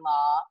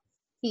sister-in-law.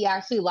 He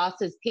actually lost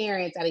his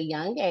parents at a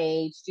young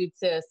age due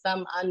to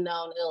some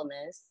unknown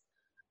illness.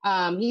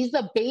 He's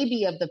the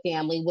baby of the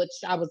family, which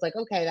I was like,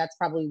 okay, that's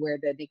probably where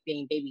the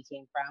nickname baby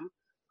came from.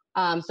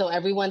 So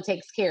everyone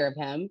takes care of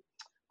him.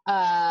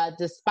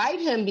 Despite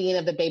him being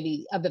of the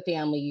baby of the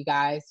family, you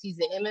guys, he's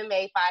an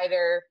MMA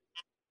fighter.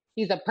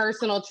 He's a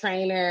personal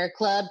trainer,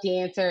 club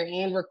dancer,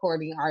 and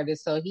recording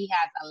artist. So he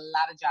has a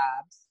lot of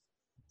jobs.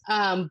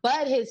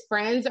 But his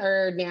friends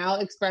are now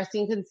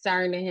expressing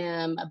concern to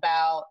him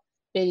about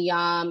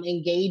Binyam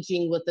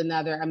engaging with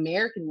another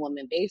American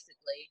woman,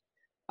 basically.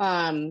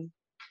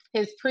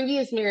 His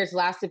previous marriage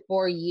lasted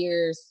 4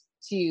 years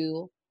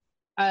to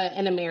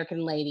an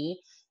American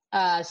lady.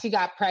 She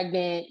got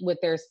pregnant with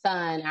their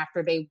son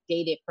after they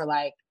dated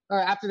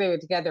after they were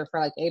together for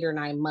like 8 or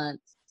 9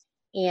 months.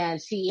 And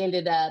she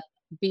ended up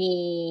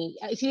leaving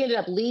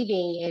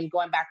and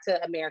going back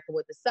to America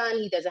with the son.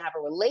 He doesn't have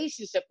a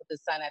relationship with the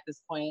son at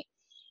this point.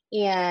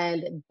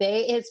 And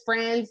his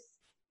friends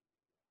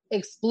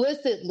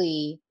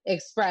explicitly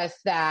expressed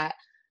that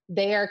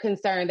they are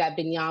concerned that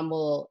Binyam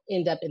will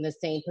end up in the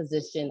same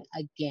position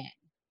again.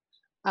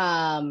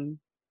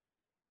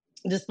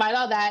 Despite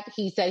all that,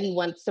 he said he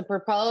wants to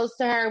propose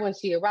to her when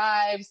she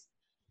arrives.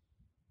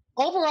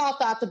 Overall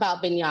thoughts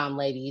about Binyam,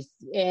 ladies,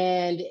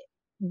 and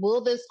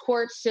will this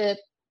courtship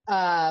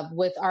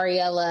with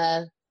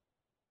Ariella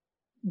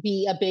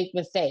be a big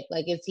mistake?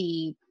 Like, is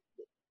he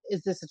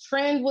is this a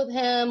trend with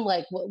him?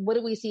 Like, what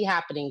do we see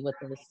happening with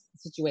this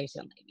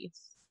situation, ladies?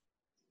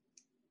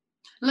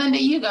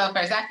 Linda, you go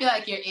first. I feel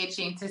like you're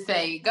itching to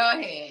say, go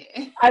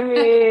ahead. I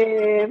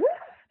mean,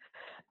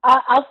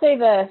 I'll say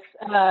this.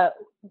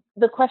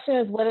 The question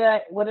is, what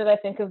did I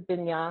think of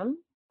Binyam?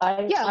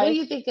 What do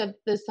you think of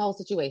this whole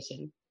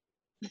situation?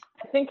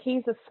 I think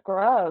he's a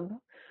scrub.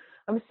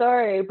 I'm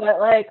sorry, but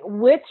like,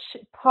 which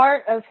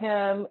part of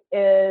him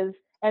is,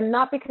 and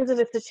not because of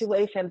the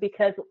situation,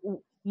 because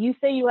you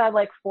say you have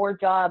like 4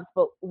 jobs,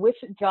 but which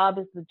job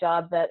is the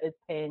job that is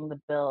paying the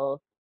bills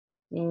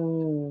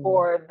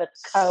or the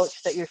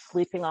couch that you're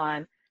sleeping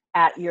on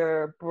at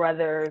your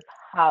brother's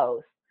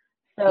house?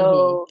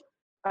 So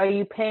are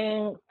you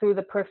paying through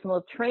the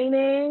personal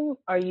training?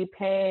 Are you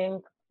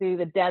paying through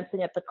the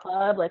dancing at the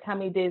club? Like, how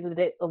many days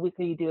a week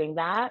are you doing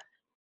that?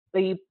 Are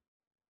you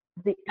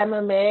the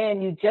MMA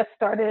and you just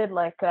started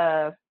like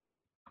a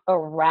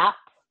rap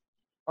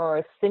or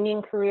a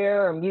singing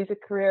career or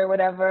music career or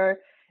whatever?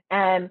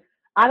 And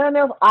I don't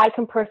know if I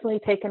can personally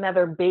take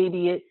another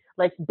baby,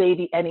 like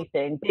baby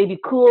anything, baby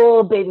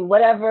cool, baby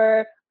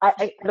whatever.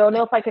 I don't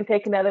know if I can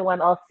take another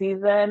one all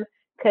season,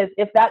 because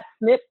if that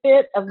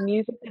snippet of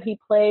music that he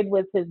played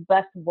was his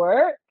best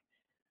work,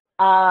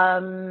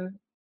 I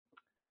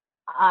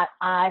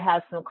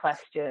have some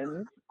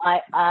questions. Is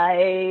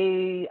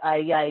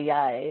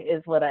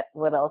what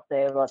I'll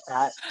say about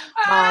that.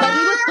 But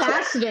he was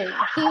passionate.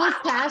 He was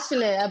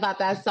passionate about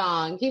that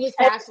song. He was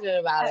passionate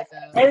about it,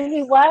 though. And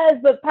he was,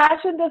 but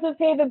passion doesn't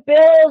pay the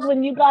bills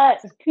when you got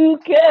 2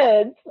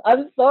 kids.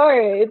 I'm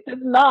sorry, it does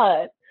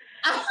not.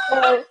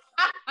 So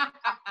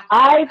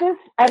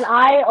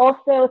I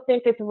also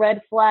think it's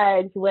red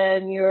flags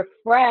when your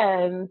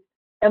friends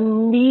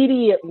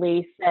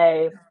immediately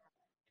say,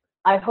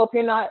 I hope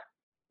you're not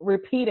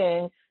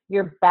repeating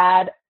your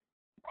bad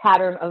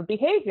pattern of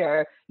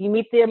behavior. You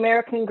meet the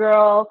American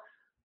girl,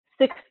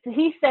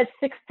 he said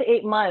 6 to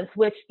 8 months,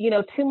 which,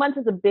 2 months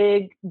is a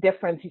big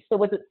difference. So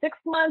was it 6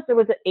 months or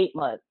was it 8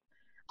 months?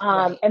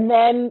 Right. And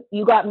then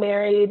you got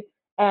married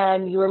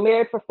and you were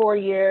married for 4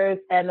 years.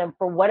 And then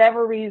for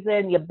whatever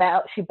reason,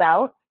 she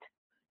bounced.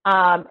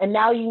 And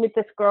now you meet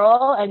this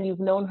girl and you've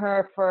known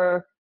her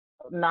for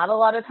not a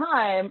lot of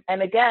time.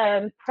 And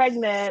again,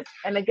 pregnant.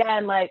 And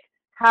again, like,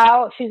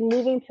 how she's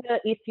moving to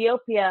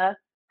Ethiopia.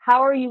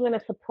 How are you going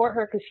to support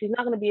her? Because she's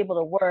not going to be able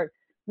to work.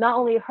 Not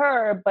only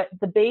her, but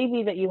the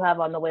baby that you have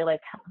on the way.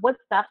 Like,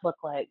 what's that look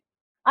like?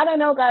 I don't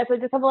know, guys. I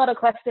just have a lot of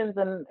questions.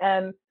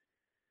 And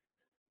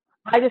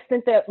I just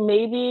think that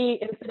maybe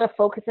instead of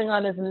focusing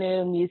on his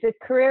new music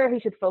career, he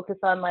should focus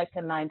on like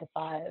a 9 to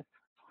 5.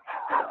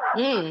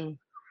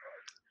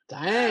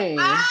 Dang.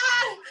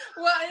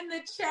 Well, in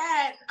the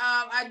chat,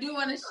 I do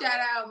want to shout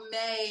out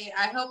May.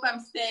 I hope I'm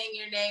saying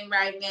your name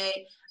right,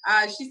 May.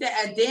 She said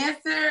a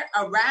dancer,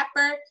 a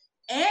rapper,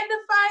 and a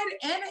fighter,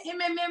 and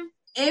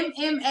an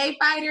MMA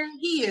fighter.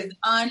 He is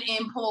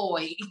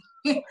unemployed.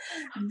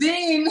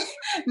 Then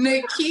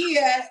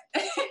Nakia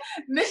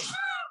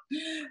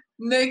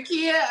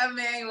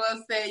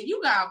Emmanuel said,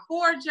 you got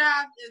 4 jobs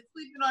and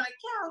sleeping on a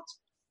couch.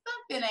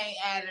 Something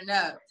ain't adding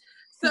up.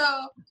 So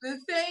the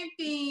same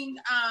thing,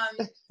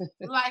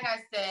 like I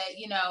said,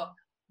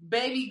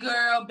 baby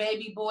girl,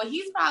 baby boy,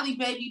 he's probably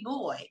baby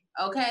boy,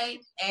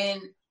 okay?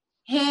 And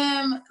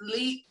him,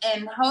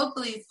 and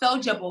hopefully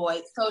Soulja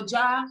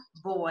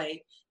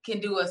Boy can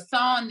do a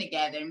song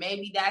together.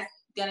 Maybe that's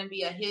going to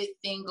be a hit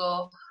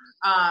single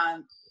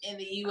in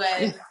the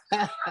U.S.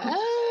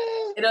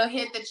 It'll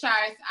hit the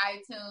charts,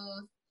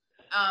 iTunes,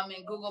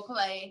 and Google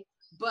Play.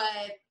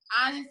 But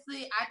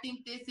honestly, I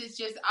think this is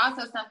just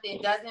also something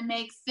that doesn't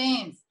make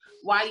sense.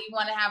 Why you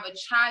want to have a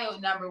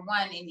child, number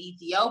one, in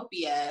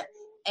Ethiopia,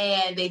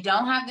 and they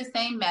don't have the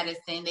same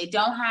medicine. They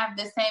don't have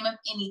the same of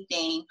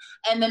anything.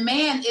 And the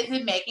man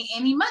isn't making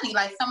any money.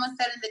 Like someone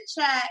said in the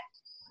chat,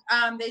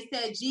 they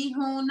said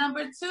Jihoon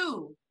number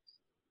 2.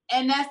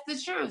 And that's the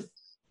truth.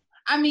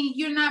 I mean,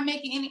 you're not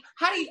making any.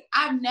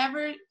 I've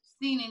never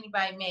seen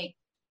anybody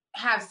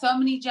have so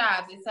many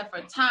jobs except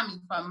for Tommy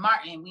from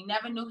Martin. We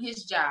never knew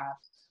his job.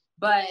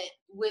 But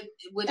with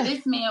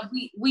this man,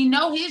 we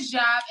know his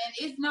job, and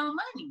it's no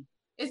money.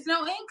 It's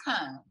no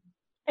income.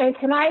 And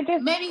can I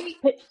just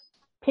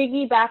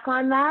piggyback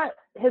on that?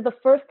 The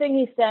first thing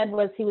he said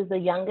was he was the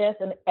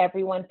youngest, and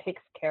everyone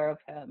takes care of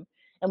him.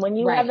 And when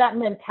you have that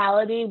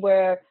mentality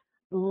where,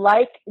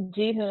 like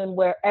Jihoon,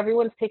 where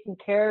everyone's taking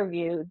care of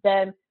you,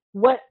 then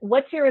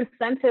what's your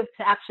incentive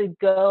to actually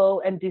go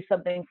and do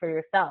something for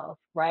yourself,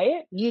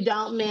 right? You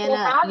don't man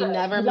up. You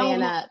never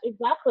man up.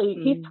 Exactly.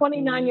 Mm-hmm. He's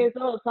 29 years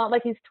old. It's not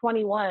like he's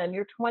 21.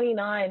 You're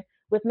 29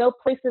 with no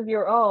place of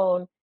your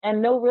own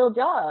and no real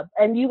job.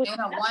 And you in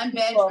a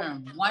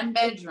one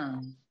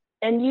bedroom.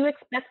 And you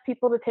expect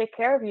people to take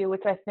care of you,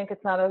 which I think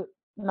it's not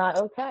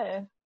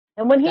okay.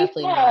 And when he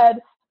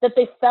said that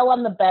they fell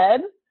on the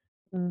bed,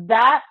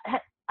 that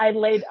I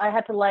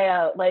had to lay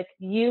out. Like,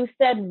 you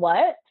said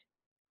what?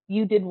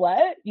 You did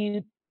what?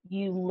 You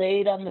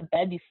laid on the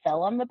bed? You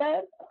fell on the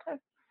bed?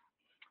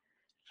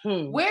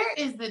 Okay. Where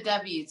is the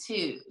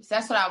W-2s?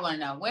 That's what I want to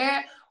know.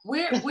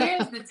 Where's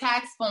the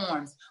tax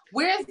forms?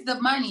 Where's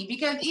the money?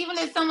 Because even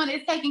if someone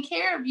is taking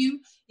care of you,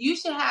 you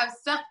should have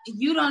some.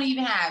 You don't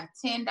even have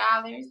 $10.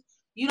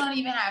 You don't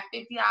even have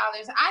 $50.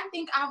 I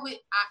think I would,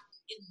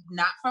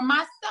 not for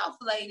myself,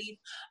 ladies,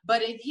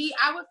 but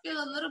I would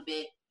feel a little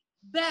bit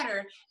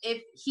better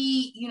if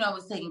he,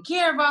 was taking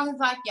care of all his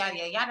life, yada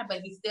yada yada,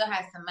 but he still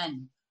has some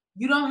money.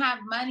 You don't have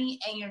money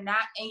and you're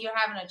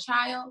having a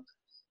child.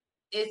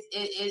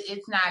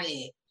 It's not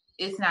it.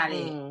 It's not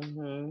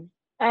it.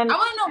 And I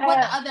want to know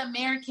what the other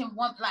American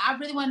woman. Like, I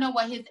really want to know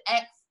what his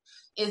ex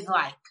is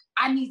like.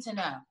 I need to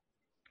know.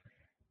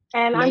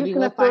 And I'm just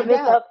going to throw this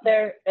up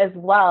there as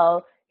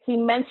well. He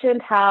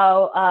mentioned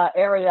how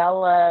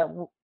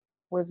Ariella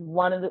was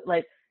one of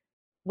the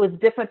was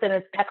different than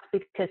his ex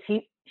because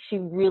she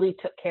really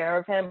took care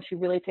of him. She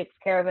really takes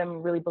care of him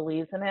and really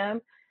believes in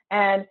him.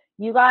 And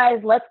you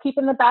guys, let's keep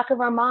in the back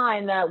of our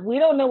mind that we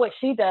don't know what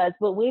she does,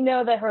 but we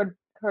know that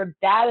her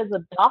dad is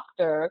a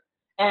doctor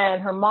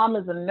and her mom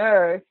is a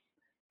nurse.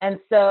 And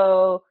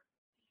so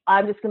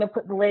I'm just going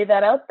to lay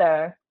that out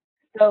there.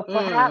 So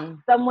perhaps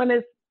someone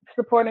is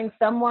supporting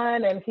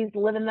someone and he's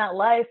living that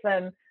life.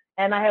 And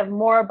I have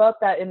more about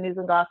that in News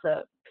and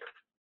Gossip.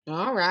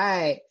 All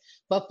right.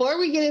 Before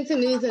we get into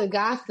News and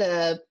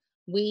Gossip,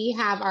 we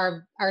have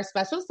our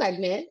special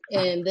segment.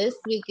 And this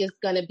week is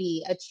going to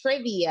be a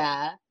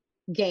trivia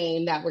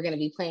game that we're going to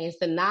be playing.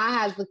 Sanaa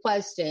has the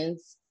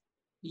questions.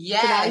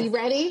 Yes. Sanaa, are you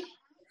ready?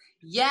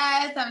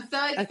 Yes, I'm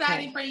so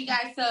excited for you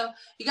guys. So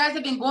you guys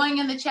have been going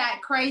in the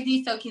chat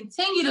crazy, so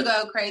continue to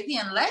go crazy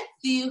and let's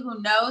see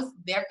who knows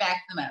their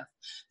facts the most.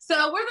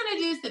 So we're going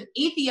to do some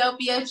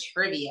Ethiopia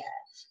trivia.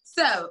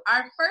 So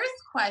our first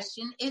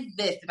question is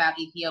this about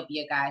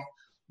Ethiopia, guys.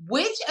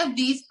 Which of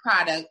these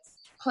products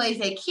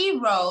plays a key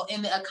role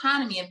in the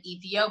economy of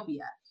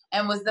Ethiopia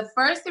and was the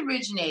first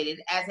originated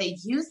as a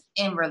use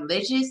in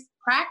religious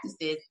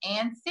practices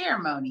and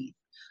ceremonies?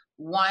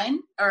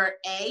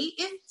 A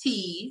is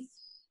teas,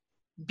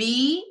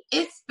 B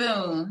is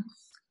spoons,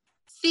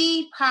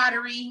 C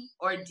pottery,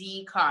 or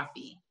D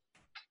coffee.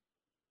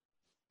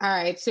 All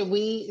right, should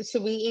we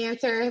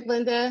answer,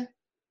 Linda?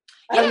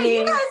 Yeah,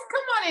 you guys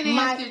come on and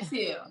answer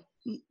too.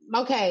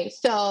 Okay,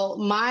 so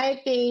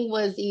my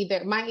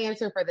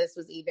answer for this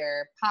was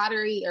either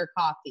pottery or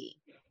coffee,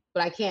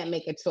 but I can't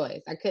make a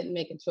choice. I couldn't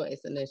make a choice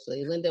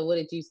initially. Linda, what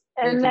did you?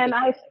 And then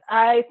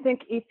I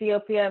think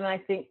Ethiopia and I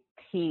think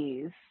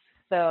teas.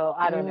 So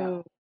I don't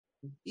know.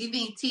 You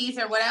think teas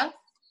or what else?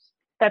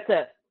 That's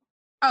it.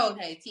 Oh,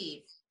 okay,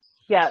 teas.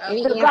 Yeah.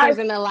 Any answers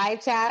in the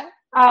live chat?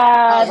 The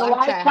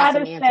live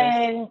chat is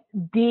saying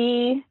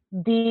D,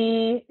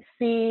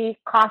 C,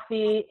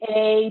 coffee,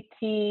 A,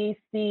 T,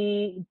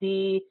 C,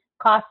 D,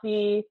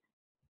 coffee.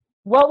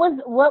 What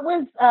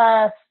was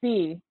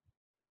C?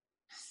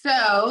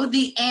 So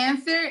the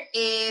answer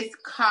is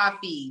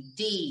coffee,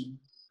 D.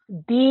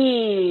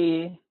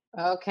 D.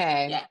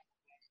 Okay.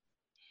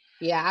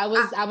 Yeah, I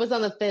was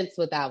on the fence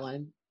with that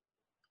one.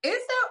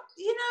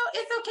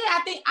 It's okay.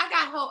 I think I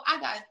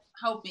got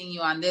hope in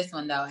you on this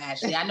one though,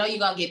 Ashley. I know you're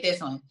gonna get this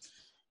one.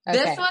 Okay.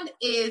 This one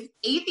is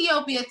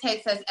Ethiopia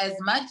takes us as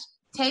much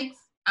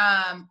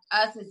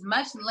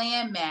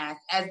land mass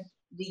as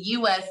the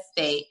U.S.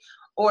 state,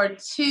 or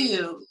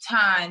 2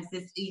 times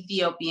this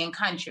Ethiopian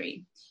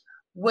country.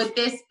 Would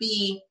this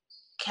be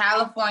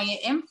California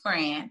and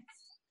France?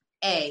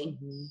 A.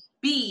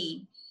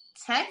 B.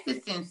 Texas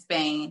and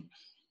Spain.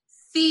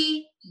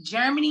 C.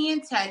 Germany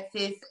and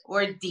Texas,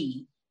 or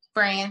D.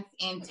 France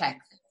and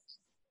Texas.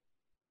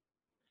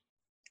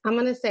 I'm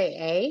gonna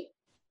say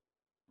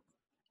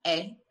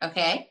A.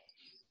 Okay.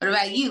 What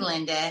about you,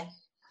 Linda?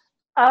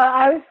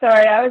 I'm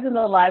sorry. I was in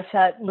the live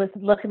chat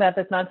looking at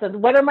this nonsense.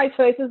 What are my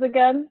choices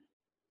again?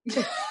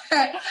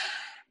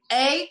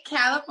 A,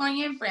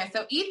 California and France.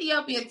 So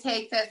Ethiopia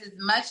takes up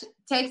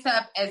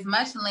as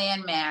much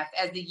land mass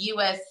as the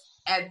U.S.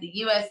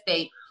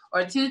 state,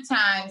 or 2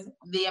 times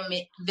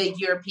the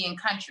European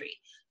country.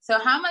 So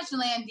how much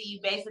land do you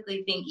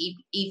basically think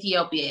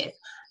Ethiopia is?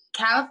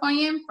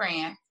 California and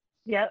France.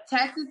 Yep.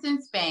 Texas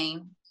and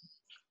Spain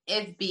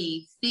is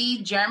B.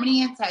 C,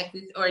 Germany and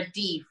Texas, or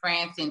D,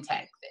 France and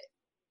Texas.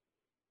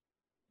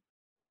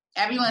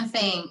 Everyone's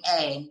saying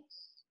A.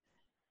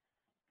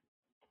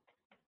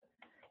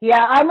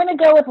 Yeah, I'm going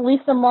to go with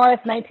Lisa Morris,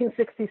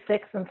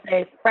 1966, and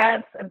say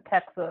France and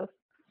Texas.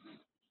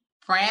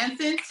 France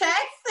and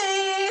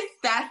Texas.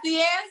 That's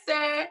the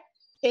answer.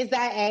 Is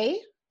that A?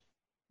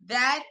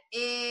 That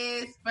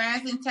is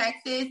France and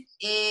Texas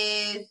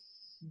is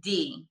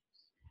D.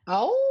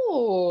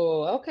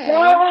 Oh, okay.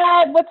 Go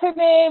ahead. What's her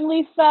name,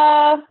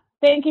 Lisa?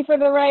 Thank you for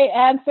the right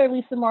answer,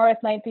 Lisa Morris,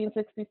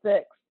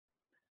 1966.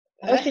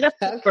 Oh, she got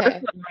the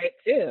first one right,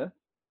 too.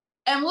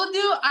 And we'll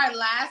do our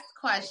last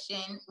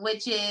question,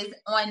 which is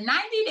on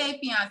 90 Day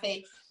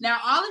Fiancé. Now,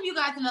 all of you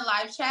guys in the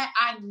live chat,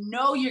 I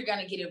know you're going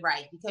to get it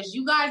right because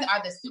you guys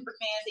are the super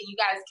fans and you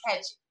guys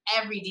catch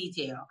every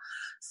detail.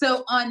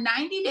 So on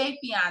 90 Day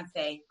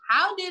Fiancé,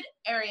 how did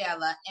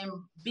Ariella and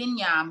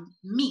Binyam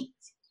meet?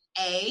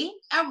 A,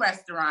 a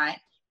restaurant.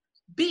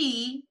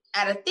 B,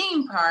 at a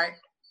theme park.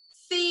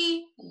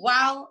 C,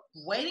 while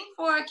waiting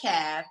for a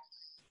cab.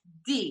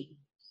 D,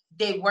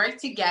 they work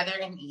together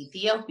in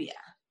Ethiopia.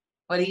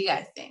 What do you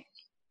guys think?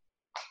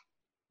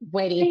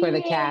 Waiting for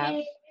the cab.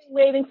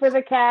 Waiting for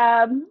the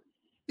cab.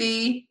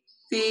 C.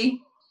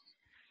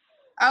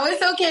 Oh,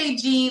 it's okay,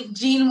 Gene.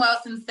 Gene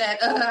Wilson said,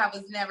 I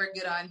was never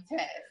good on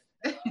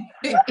tests.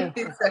 It's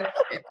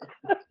okay.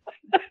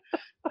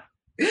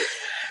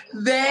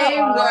 They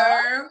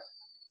were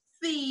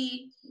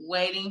C,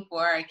 waiting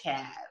for a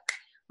cab.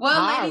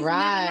 Well, ladies,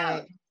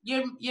 right.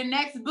 Never know. Your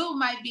next boo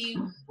might be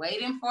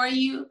waiting for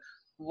you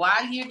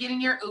while you're getting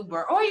your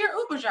Uber or your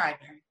Uber driver.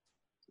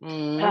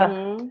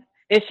 Mm-hmm.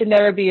 It should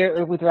never be your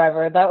Uber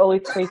driver. That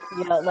always freaks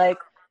me out. Like,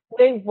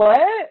 wait,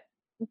 what?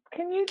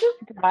 Can you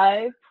just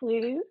drive,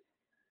 please?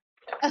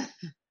 All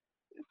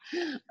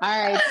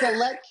right,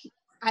 so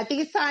I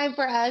think it's time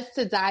for us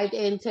to dive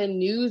into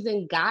news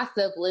and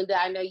gossip. Linda,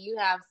 I know you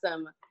have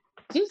some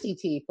juicy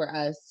tea for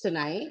us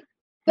tonight.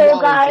 So,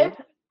 guys,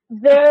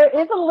 there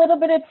is a little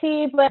bit of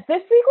tea, but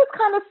this week was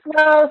kind of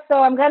slow,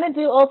 so I'm going to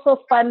do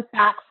also fun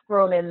facts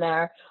thrown in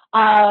there.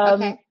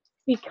 Okay.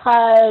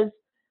 Because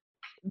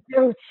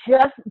there was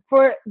just,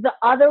 for the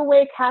other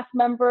way cast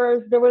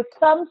members, there was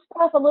some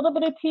stuff, a little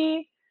bit of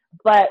tea,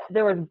 but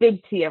there was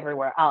big tea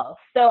everywhere else.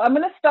 So I'm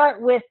going to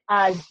start with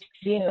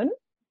June.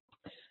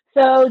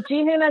 So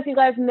Jihoon, as you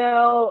guys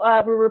know,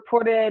 we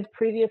reported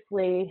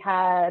previously,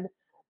 had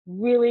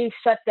really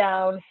shut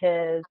down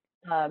his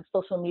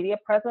social media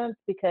presence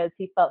because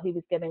he felt he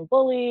was getting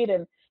bullied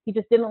and he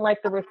just didn't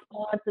like the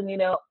response. And, you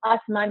know, us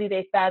 90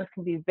 Day fans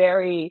can be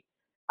very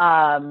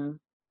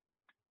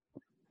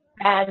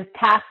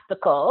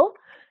fantastical.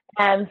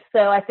 And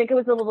so I think it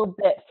was a little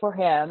bit for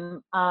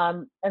him.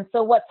 And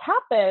so what's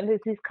happened is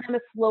he's kind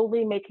of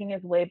slowly making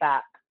his way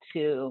back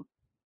to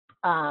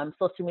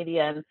social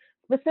media and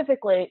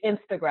specifically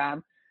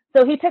Instagram.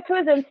 So he took to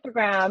his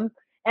Instagram,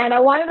 and I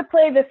wanted to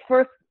play this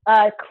first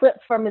clip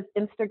from his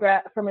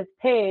Instagram, from his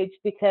page,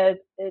 because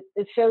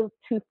it shows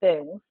two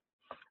things.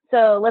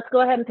 So let's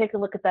go ahead and take a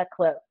look at that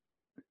clip.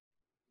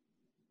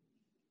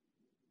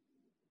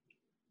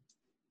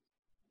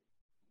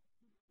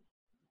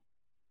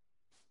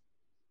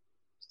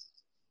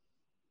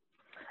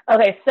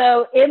 Okay,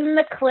 so in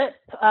the clip,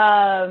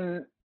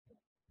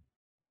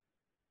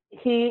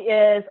 he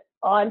is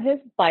on his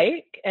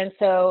bike, and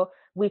so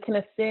we can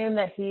assume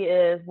that he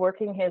is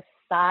working his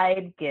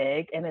side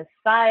gig, and his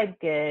side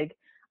gig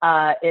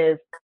is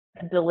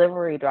a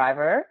delivery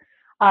driver.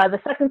 The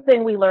second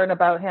thing we learn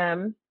about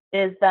him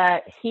is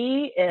that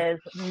he is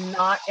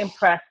not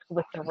impressed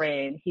with the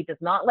rain. He does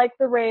not like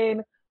the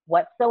rain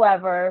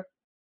whatsoever,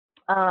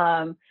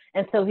 and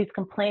so he's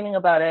complaining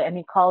about it, and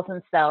he calls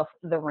himself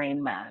the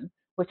Rain Man,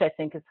 which I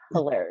think is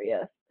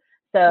hilarious.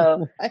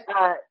 So,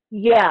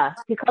 yeah,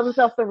 he calls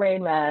himself the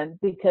Rain Man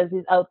because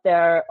he's out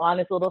there on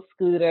his little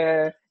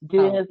scooter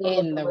doing his little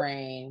in the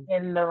rain.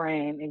 In the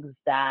rain,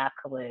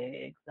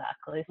 exactly.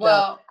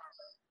 Well,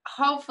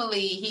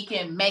 hopefully he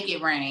can make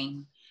it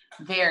rain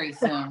very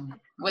soon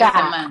with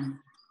some money.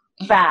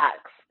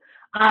 Facts.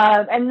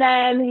 And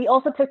then he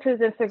also took to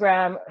his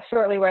Instagram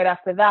shortly right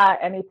after that,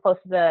 and he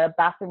posted a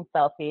bathroom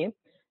selfie.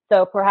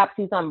 So perhaps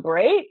he's on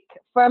break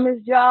from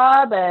his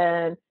job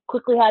and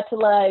quickly had to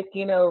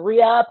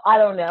re-up. I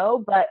don't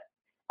know, but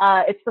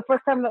it's the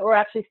first time that we're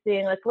actually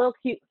seeing like a little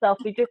cute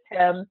selfie, just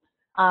him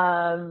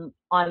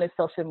on his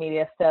social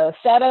media. So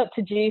shout out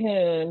to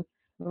Jihoon,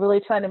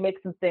 really trying to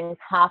make some things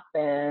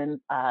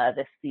happen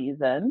this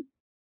season.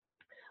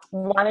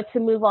 Wanted to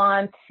move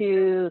on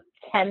to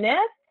Kenneth.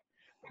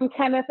 From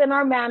Kenneth and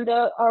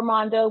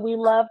Armando, we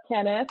love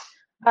Kenneth.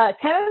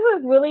 Kenneth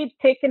was really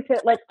taken to,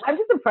 I'm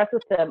just impressed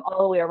with him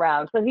all the way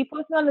around. So he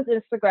posted on his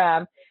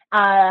Instagram,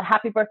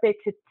 happy birthday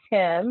to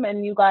Tim.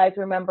 And you guys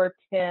remember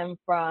Tim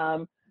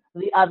from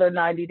the other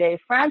 90 Day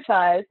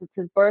franchise. It's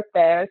his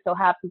birthday, so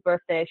happy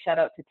birthday. Shout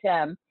out to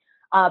Tim.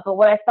 But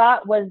what I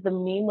thought was the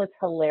meme was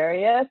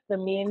hilarious. The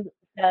meme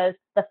says,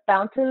 the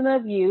fountain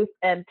of youth,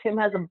 and Tim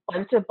has a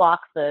bunch of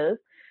boxes.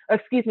 Or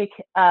excuse me,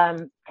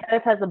 Kenneth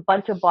has a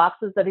bunch of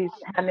boxes that he's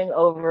handing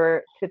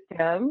over to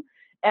Tim.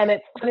 And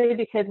it's funny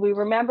because we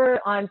remember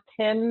on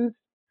Tim's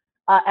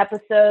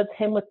episodes,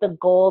 him with the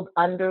gold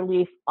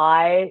underleaf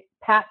eye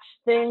patch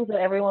things that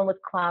everyone was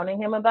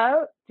clowning him about.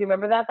 Do you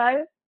remember that,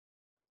 guys?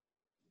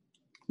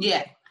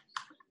 Yeah.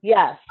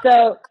 Yeah.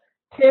 So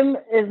Tim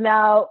is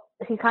now,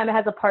 he kind of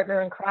has a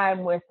partner in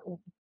crime with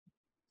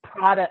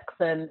products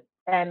and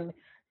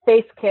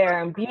face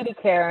care and beauty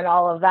care and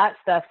all of that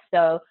stuff.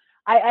 So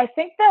I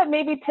think that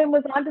maybe Tim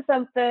was onto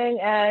something,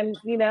 and,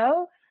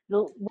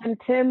 when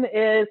Tim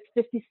is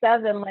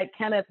 57, like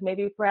Kenneth,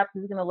 maybe perhaps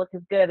he's going to look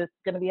as good. It's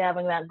going to be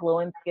having that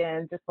glowing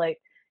skin, just like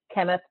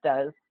Kenneth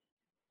does.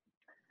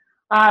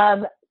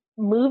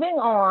 Moving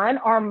on,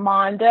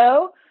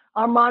 Armando.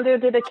 Armando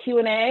did a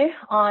Q&A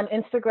on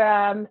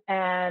Instagram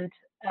and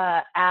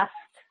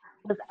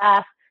was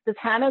asked, does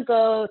Hannah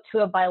go to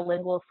a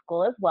bilingual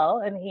school as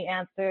well? And he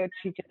answered,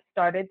 she just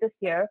started this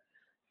year.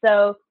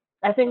 So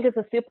I think it's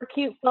a super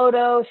cute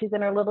photo. She's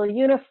in her little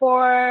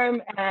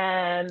uniform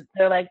and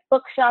they're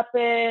book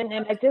shopping.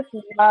 And I just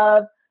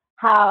love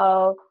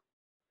how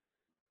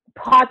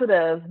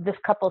positive this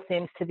couple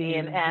seems to be,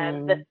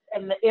 and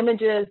the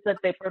images that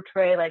they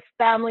portray, like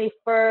family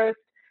first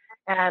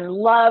and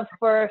love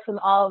first and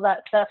all of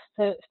that stuff.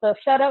 So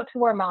shout out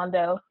to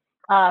Armando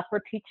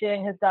for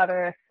teaching his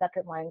daughter a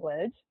second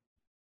language.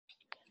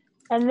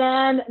 And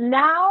then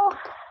now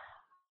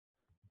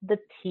the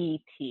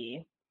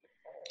TT.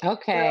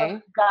 Okay.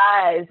 So,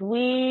 guys,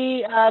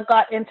 we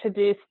got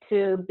introduced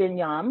to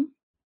Binyam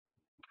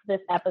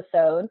this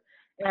episode,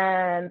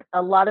 and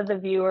a lot of the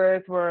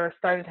viewers were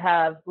starting to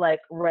have like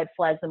red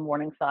flags and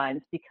warning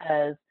signs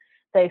because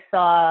they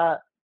saw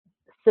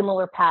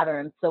similar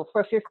patterns. So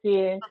first you're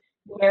seeing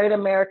married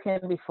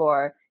American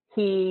before,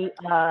 he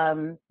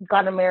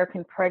got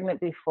American pregnant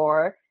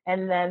before,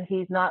 and then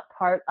he's not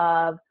part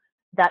of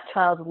that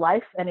child's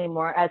life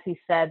anymore, as he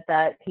said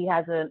that he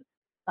hasn't,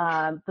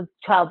 the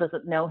child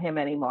doesn't know him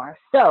anymore.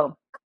 So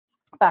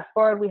fast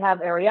forward, we have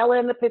Ariella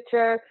in the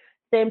picture.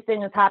 Same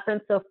thing has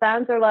happened. So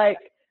fans are like,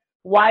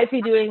 why is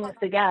he doing this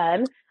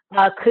again?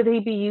 Could he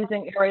be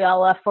using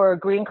Ariella for a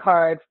green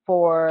card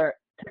to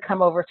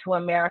come over to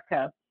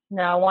America?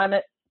 Now I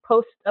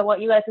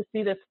want you guys to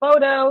see this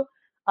photo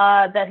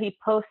that he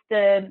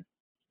posted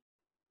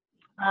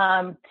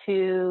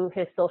to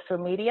his social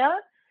media,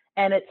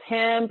 and it's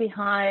him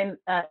behind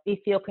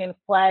Ethiopian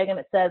flag, and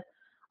it says,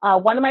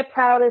 one of my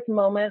proudest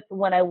moments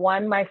when I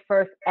won my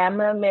first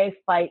MMA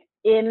fight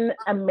in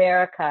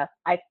America.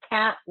 I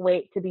can't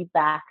wait to be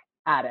back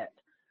at it.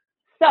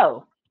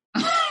 So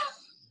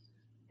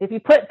if you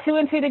put two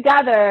and two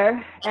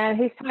together, and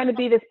he's trying to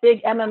be this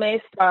big MMA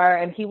star,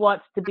 and he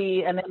wants to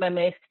be an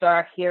MMA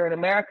star here in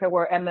America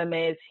where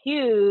MMA is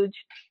huge,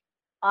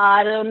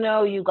 I don't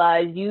know, you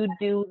guys. You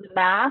do the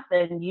math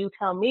and you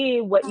tell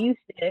me what you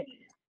think.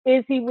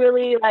 Is he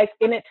really like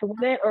in it to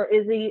win it, or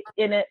is he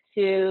in it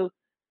to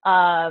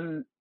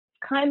kind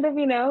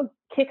of,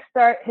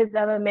 kickstart his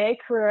MMA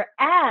career?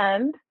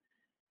 And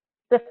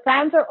the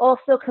fans are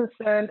also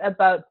concerned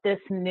about this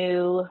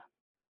new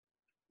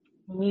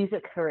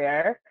music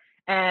career,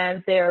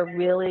 and they're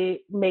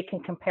really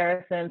making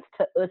comparisons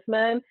to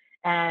Usman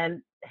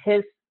and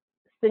his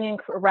singing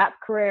rap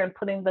career and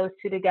putting those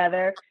two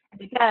together.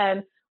 And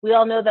again, we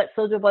all know that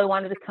Soulja Boy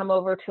wanted to come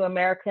over to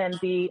America and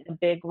be a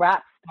big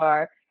rap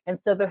star, and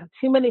so there's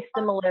too many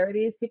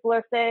similarities, people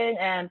are saying,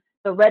 and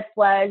the red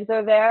flags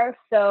are there.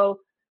 So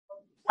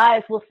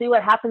guys, we'll see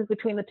what happens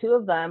between the two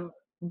of them,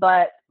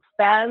 but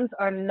fans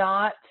are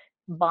not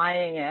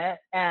buying it,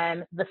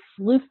 and the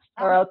sleuths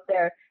are out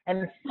there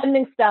and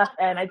sending stuff.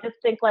 And I just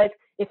think, like,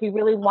 if he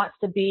really wants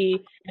to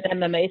be an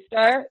MMA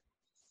star,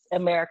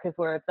 America's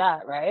where it's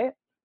at, right?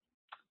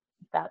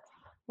 That's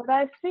what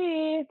I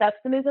see. That's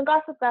the news and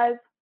gossip, guys.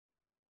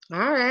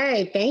 All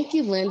right, thank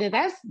you, Linda.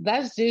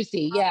 That's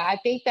juicy. Yeah, I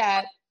think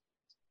that.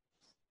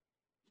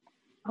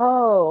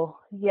 Oh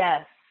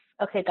yes.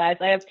 Okay, guys,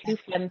 I have two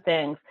fun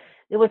things.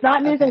 It was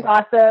not news and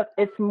gossip.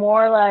 It's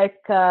more like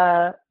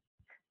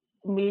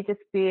me just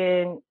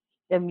being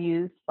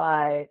amused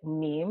by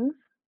memes.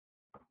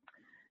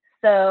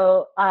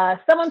 So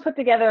someone put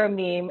together a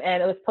meme,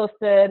 and it was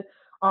posted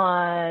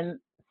on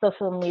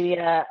social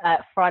media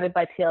at Frauded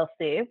by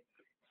TLC.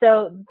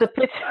 So the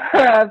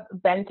picture of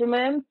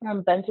Benjamin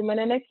from Benjamin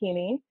and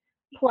Akini,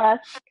 plus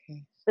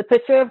the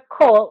picture of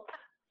Colt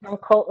from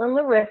Colt and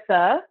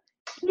Larissa,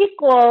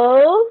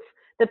 equals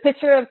the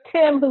picture of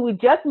Tim, who we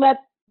just met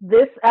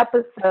this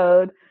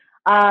episode.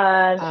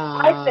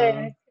 I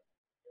think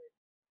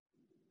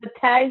the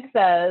tag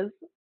says,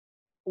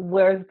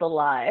 "Where's the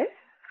lie?"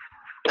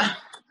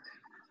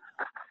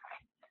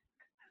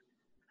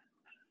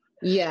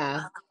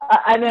 Yeah.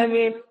 And I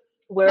mean,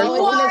 it's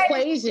an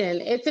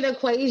equation. It's an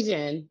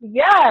equation.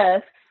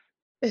 Yes.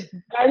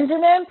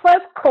 Benjamin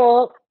plus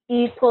Colt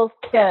equals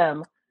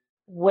Tim.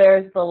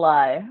 Where's the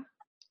lie?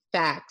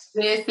 Facts.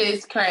 This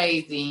is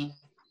crazy.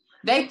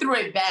 They threw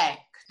it back.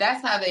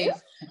 That's how they...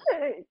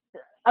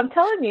 I'm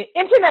telling you,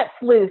 internet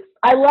sleuth.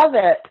 I love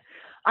it.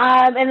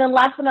 And then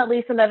last but not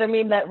least, another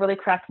meme that really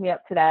cracked me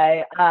up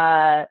today.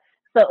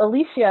 So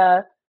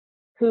Alicia,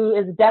 who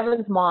is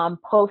Devin's mom,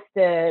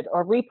 posted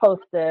or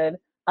reposted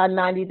a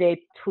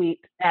 90-day tweet,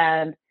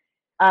 and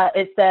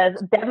it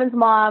says, Devin's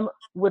mom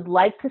would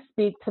like to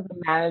speak to the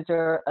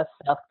manager of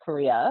South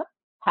Korea.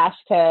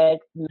 Hashtag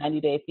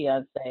 90-day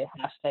fiance.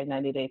 Hashtag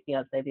 90-day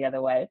fiance the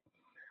other way.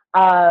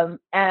 And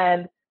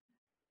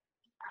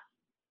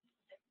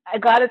I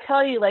got to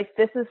tell you, like,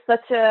 this is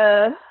such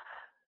a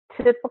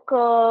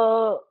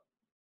typical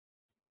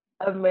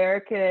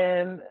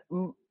American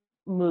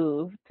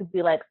move to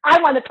be like,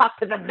 I want to talk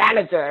to the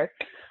manager.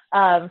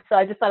 So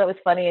I just thought it was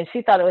funny, and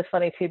she thought it was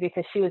funny too,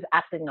 because she was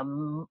acting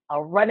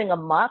a running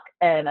amok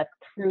and a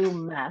true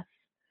mess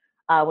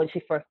when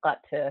she first got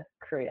to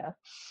Korea.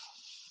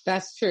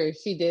 That's true.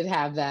 She did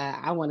have that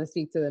I want to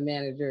speak to the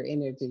manager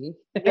energy.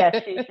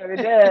 Yes, she sure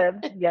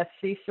did. Yes,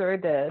 she sure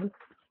did.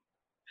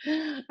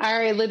 All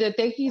right, Linda,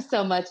 thank you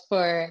so much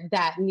for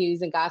that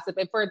news and gossip.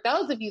 And for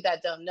those of you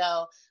that don't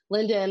know,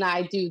 Linda and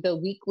I do the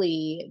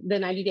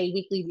 90-day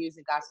weekly news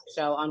and gossip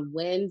show on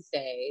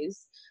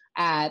Wednesdays.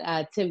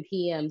 at 10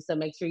 p.m. So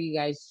make sure you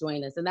guys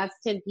join us. And that's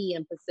 10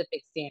 p.m.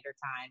 Pacific Standard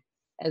Time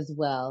as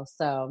well.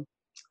 So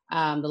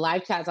the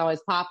live chat's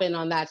always popping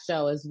on that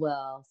show as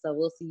well. So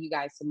we'll see you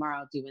guys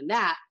tomorrow doing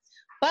that.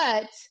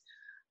 But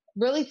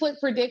really quick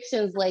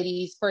predictions,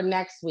 ladies, for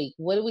next week.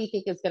 What do we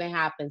think is going to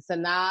happen?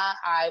 Sanaa,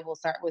 I will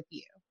start with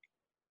you.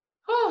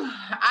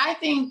 I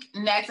think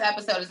next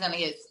episode is going to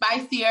get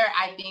spicier.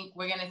 I think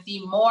we're going to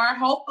see more,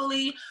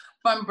 hopefully,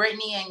 from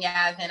Brittany and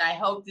Yazan. I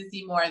hope to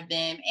see more of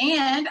them.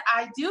 And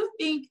I do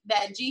think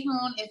that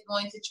Jihoon is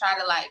going to try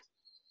to,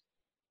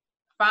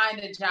 find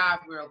a job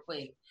real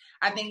quick.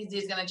 I think he's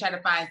just going to try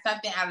to find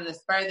something out of the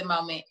spur of the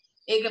moment.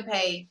 It could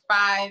pay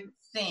 5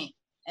 cents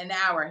an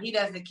hour. He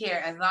doesn't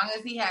care as long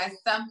as he has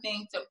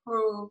something to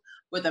prove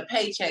with a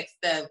paycheck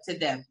stub to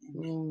them.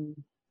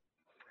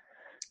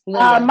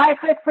 My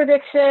quick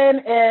prediction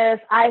is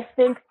I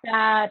think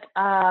that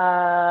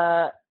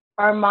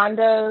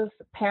Armando's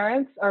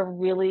parents are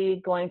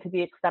really going to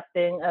be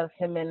accepting of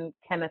him and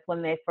Kenneth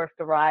when they first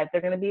arrive.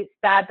 They're going to be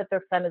sad that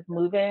their son is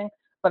moving,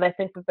 but I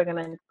think that they're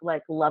going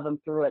to love him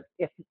through it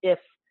if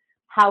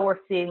how we're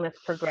seeing this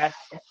progress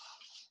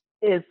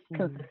is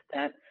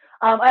consistent.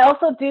 I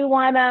also do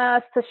want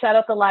us to shout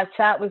out the live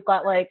chat. We've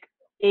got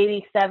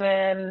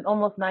 87,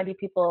 almost 90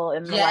 people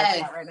in the live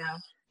chat right now.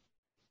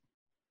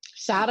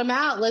 Shout them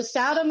out. Let's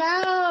shout them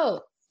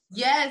out.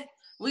 Yes,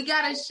 we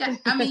got to shout.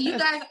 I mean, you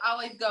guys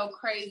always go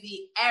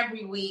crazy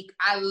every week.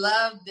 I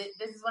love this.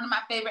 This is one of my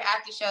favorite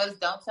after shows.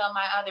 Don't tell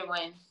my other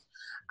ones.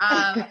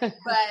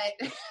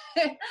 But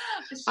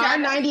our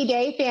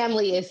 90-day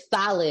family is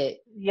solid.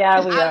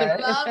 Yeah, we are. I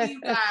love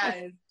you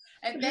guys.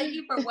 And thank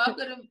you for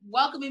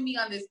welcoming me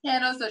on this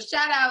panel. So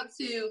shout out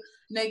to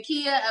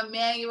Nakia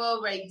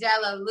Emmanuel,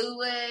 Raydella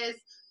Lewis,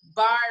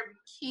 Barb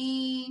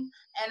King,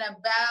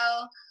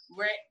 Annabelle,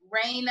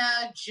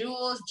 Raina,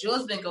 Jules.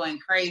 Jules been going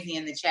crazy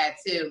in the chat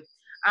too.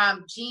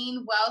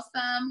 Jean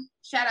Welsome.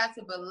 Shout out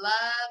to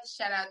Beloved.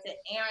 Shout out to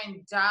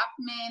Aaron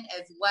Dockman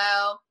as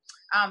well.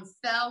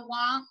 Sel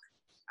Wonk.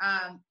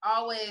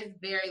 Always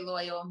very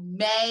loyal.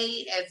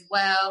 May as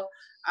well.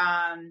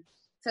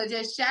 So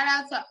just shout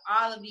out to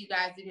all of you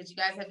guys because you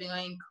guys have been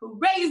going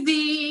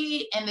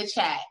crazy in the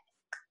chat.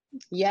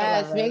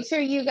 Yes, make sure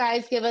you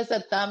guys give us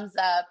a thumbs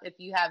up if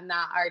you have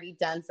not already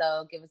done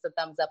so. Give us a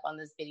thumbs up on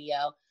this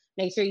video.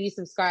 Make sure you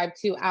subscribe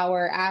to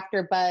our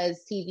AfterBuzz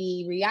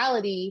TV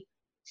reality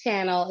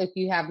channel if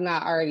you have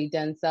not already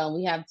done so.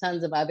 We have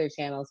tons of other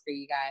channels for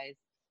you guys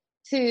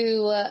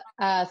to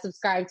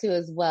subscribe to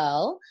as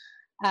well.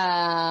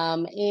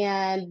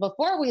 And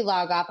before we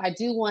log off, I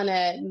do want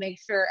to make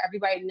sure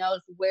everybody knows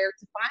where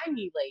to find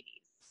you, ladies.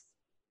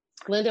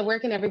 Linda, where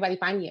can everybody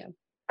find you?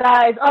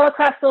 Guys, all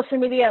across social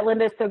media at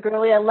Linda So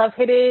Girly. I love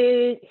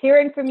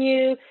hearing from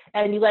you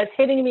and you guys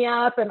hitting me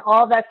up and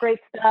all that great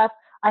stuff.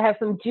 I have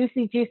some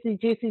juicy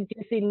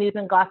news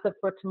and gossip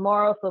for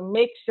tomorrow. So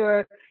make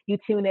sure you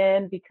tune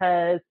in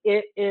because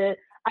it is,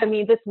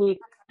 this week,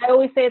 I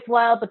always say it's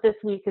wild, but this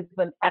week has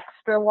been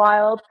extra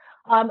wild.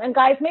 And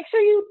guys, make sure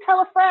you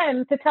tell a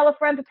friend to tell a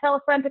friend to tell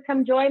a friend to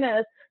come join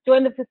us,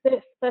 join the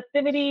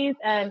festivities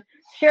and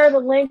share the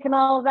link and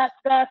all of that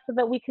stuff so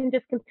that we can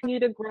just continue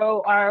to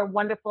grow our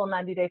wonderful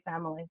 90-day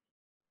family.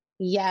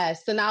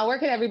 Yes. So now where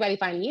can everybody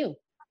find you?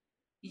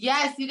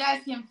 Yes, you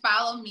guys can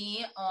follow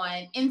me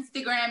on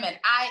Instagram at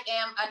 @I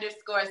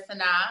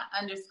am_Sanaa_.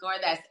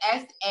 That's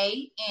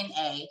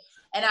SANA.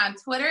 And on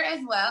Twitter as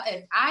well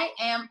as @I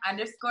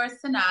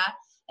am_Sanaa.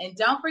 And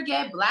don't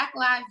forget, Black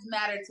Lives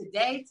Matter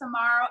today,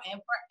 tomorrow,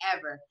 and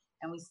forever.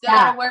 And we still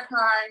got to work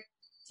hard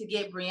to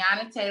get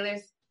Breonna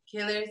Taylor's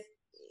killers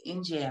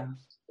in jail.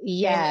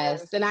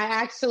 Yes. And I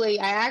actually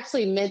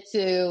meant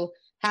to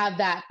have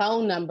that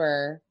phone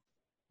number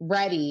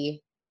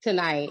ready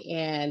tonight,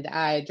 and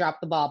I dropped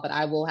the ball, but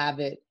I will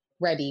have it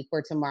ready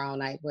for tomorrow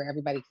night where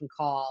everybody can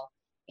call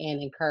and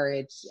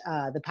encourage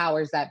the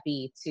powers that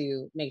be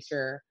to make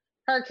sure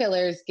her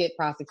killers get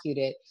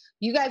prosecuted.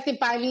 You guys can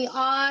find me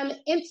on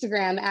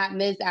Instagram at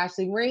Ms.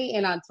 Ashley Marie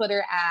and on Twitter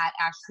at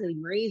Ashley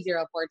Marie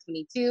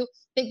 0422.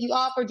 Thank you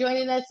all for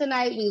joining us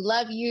tonight. We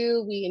love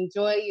you. We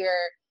enjoy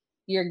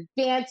your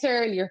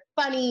banter and your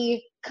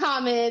funny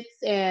comments,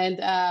 and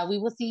we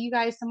will see you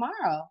guys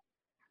tomorrow.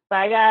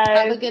 Bye, guys.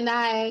 Have a good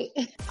night.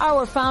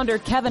 Our founder,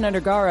 Kevin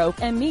Undergaro,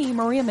 and me,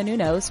 Maria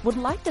Menounos, would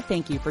like to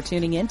thank you for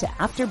tuning in to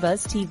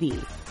AfterBuzz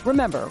TV.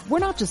 Remember, we're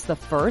not just the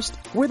first,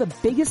 we're the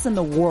biggest in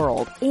the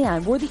world,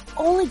 and we're the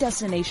only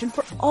destination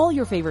for all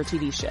your favorite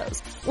TV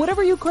shows.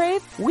 Whatever you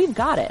crave, we've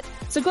got it.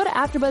 So go to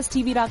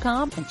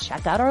AfterBuzzTV.com and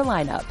check out our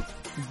lineup.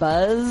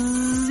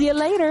 Buzz you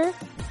later.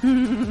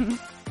 The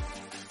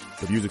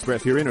views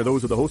expressed herein are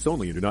those of the hosts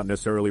only and do not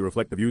necessarily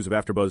reflect the views of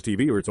AfterBuzz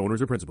TV or its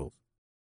owners or principals.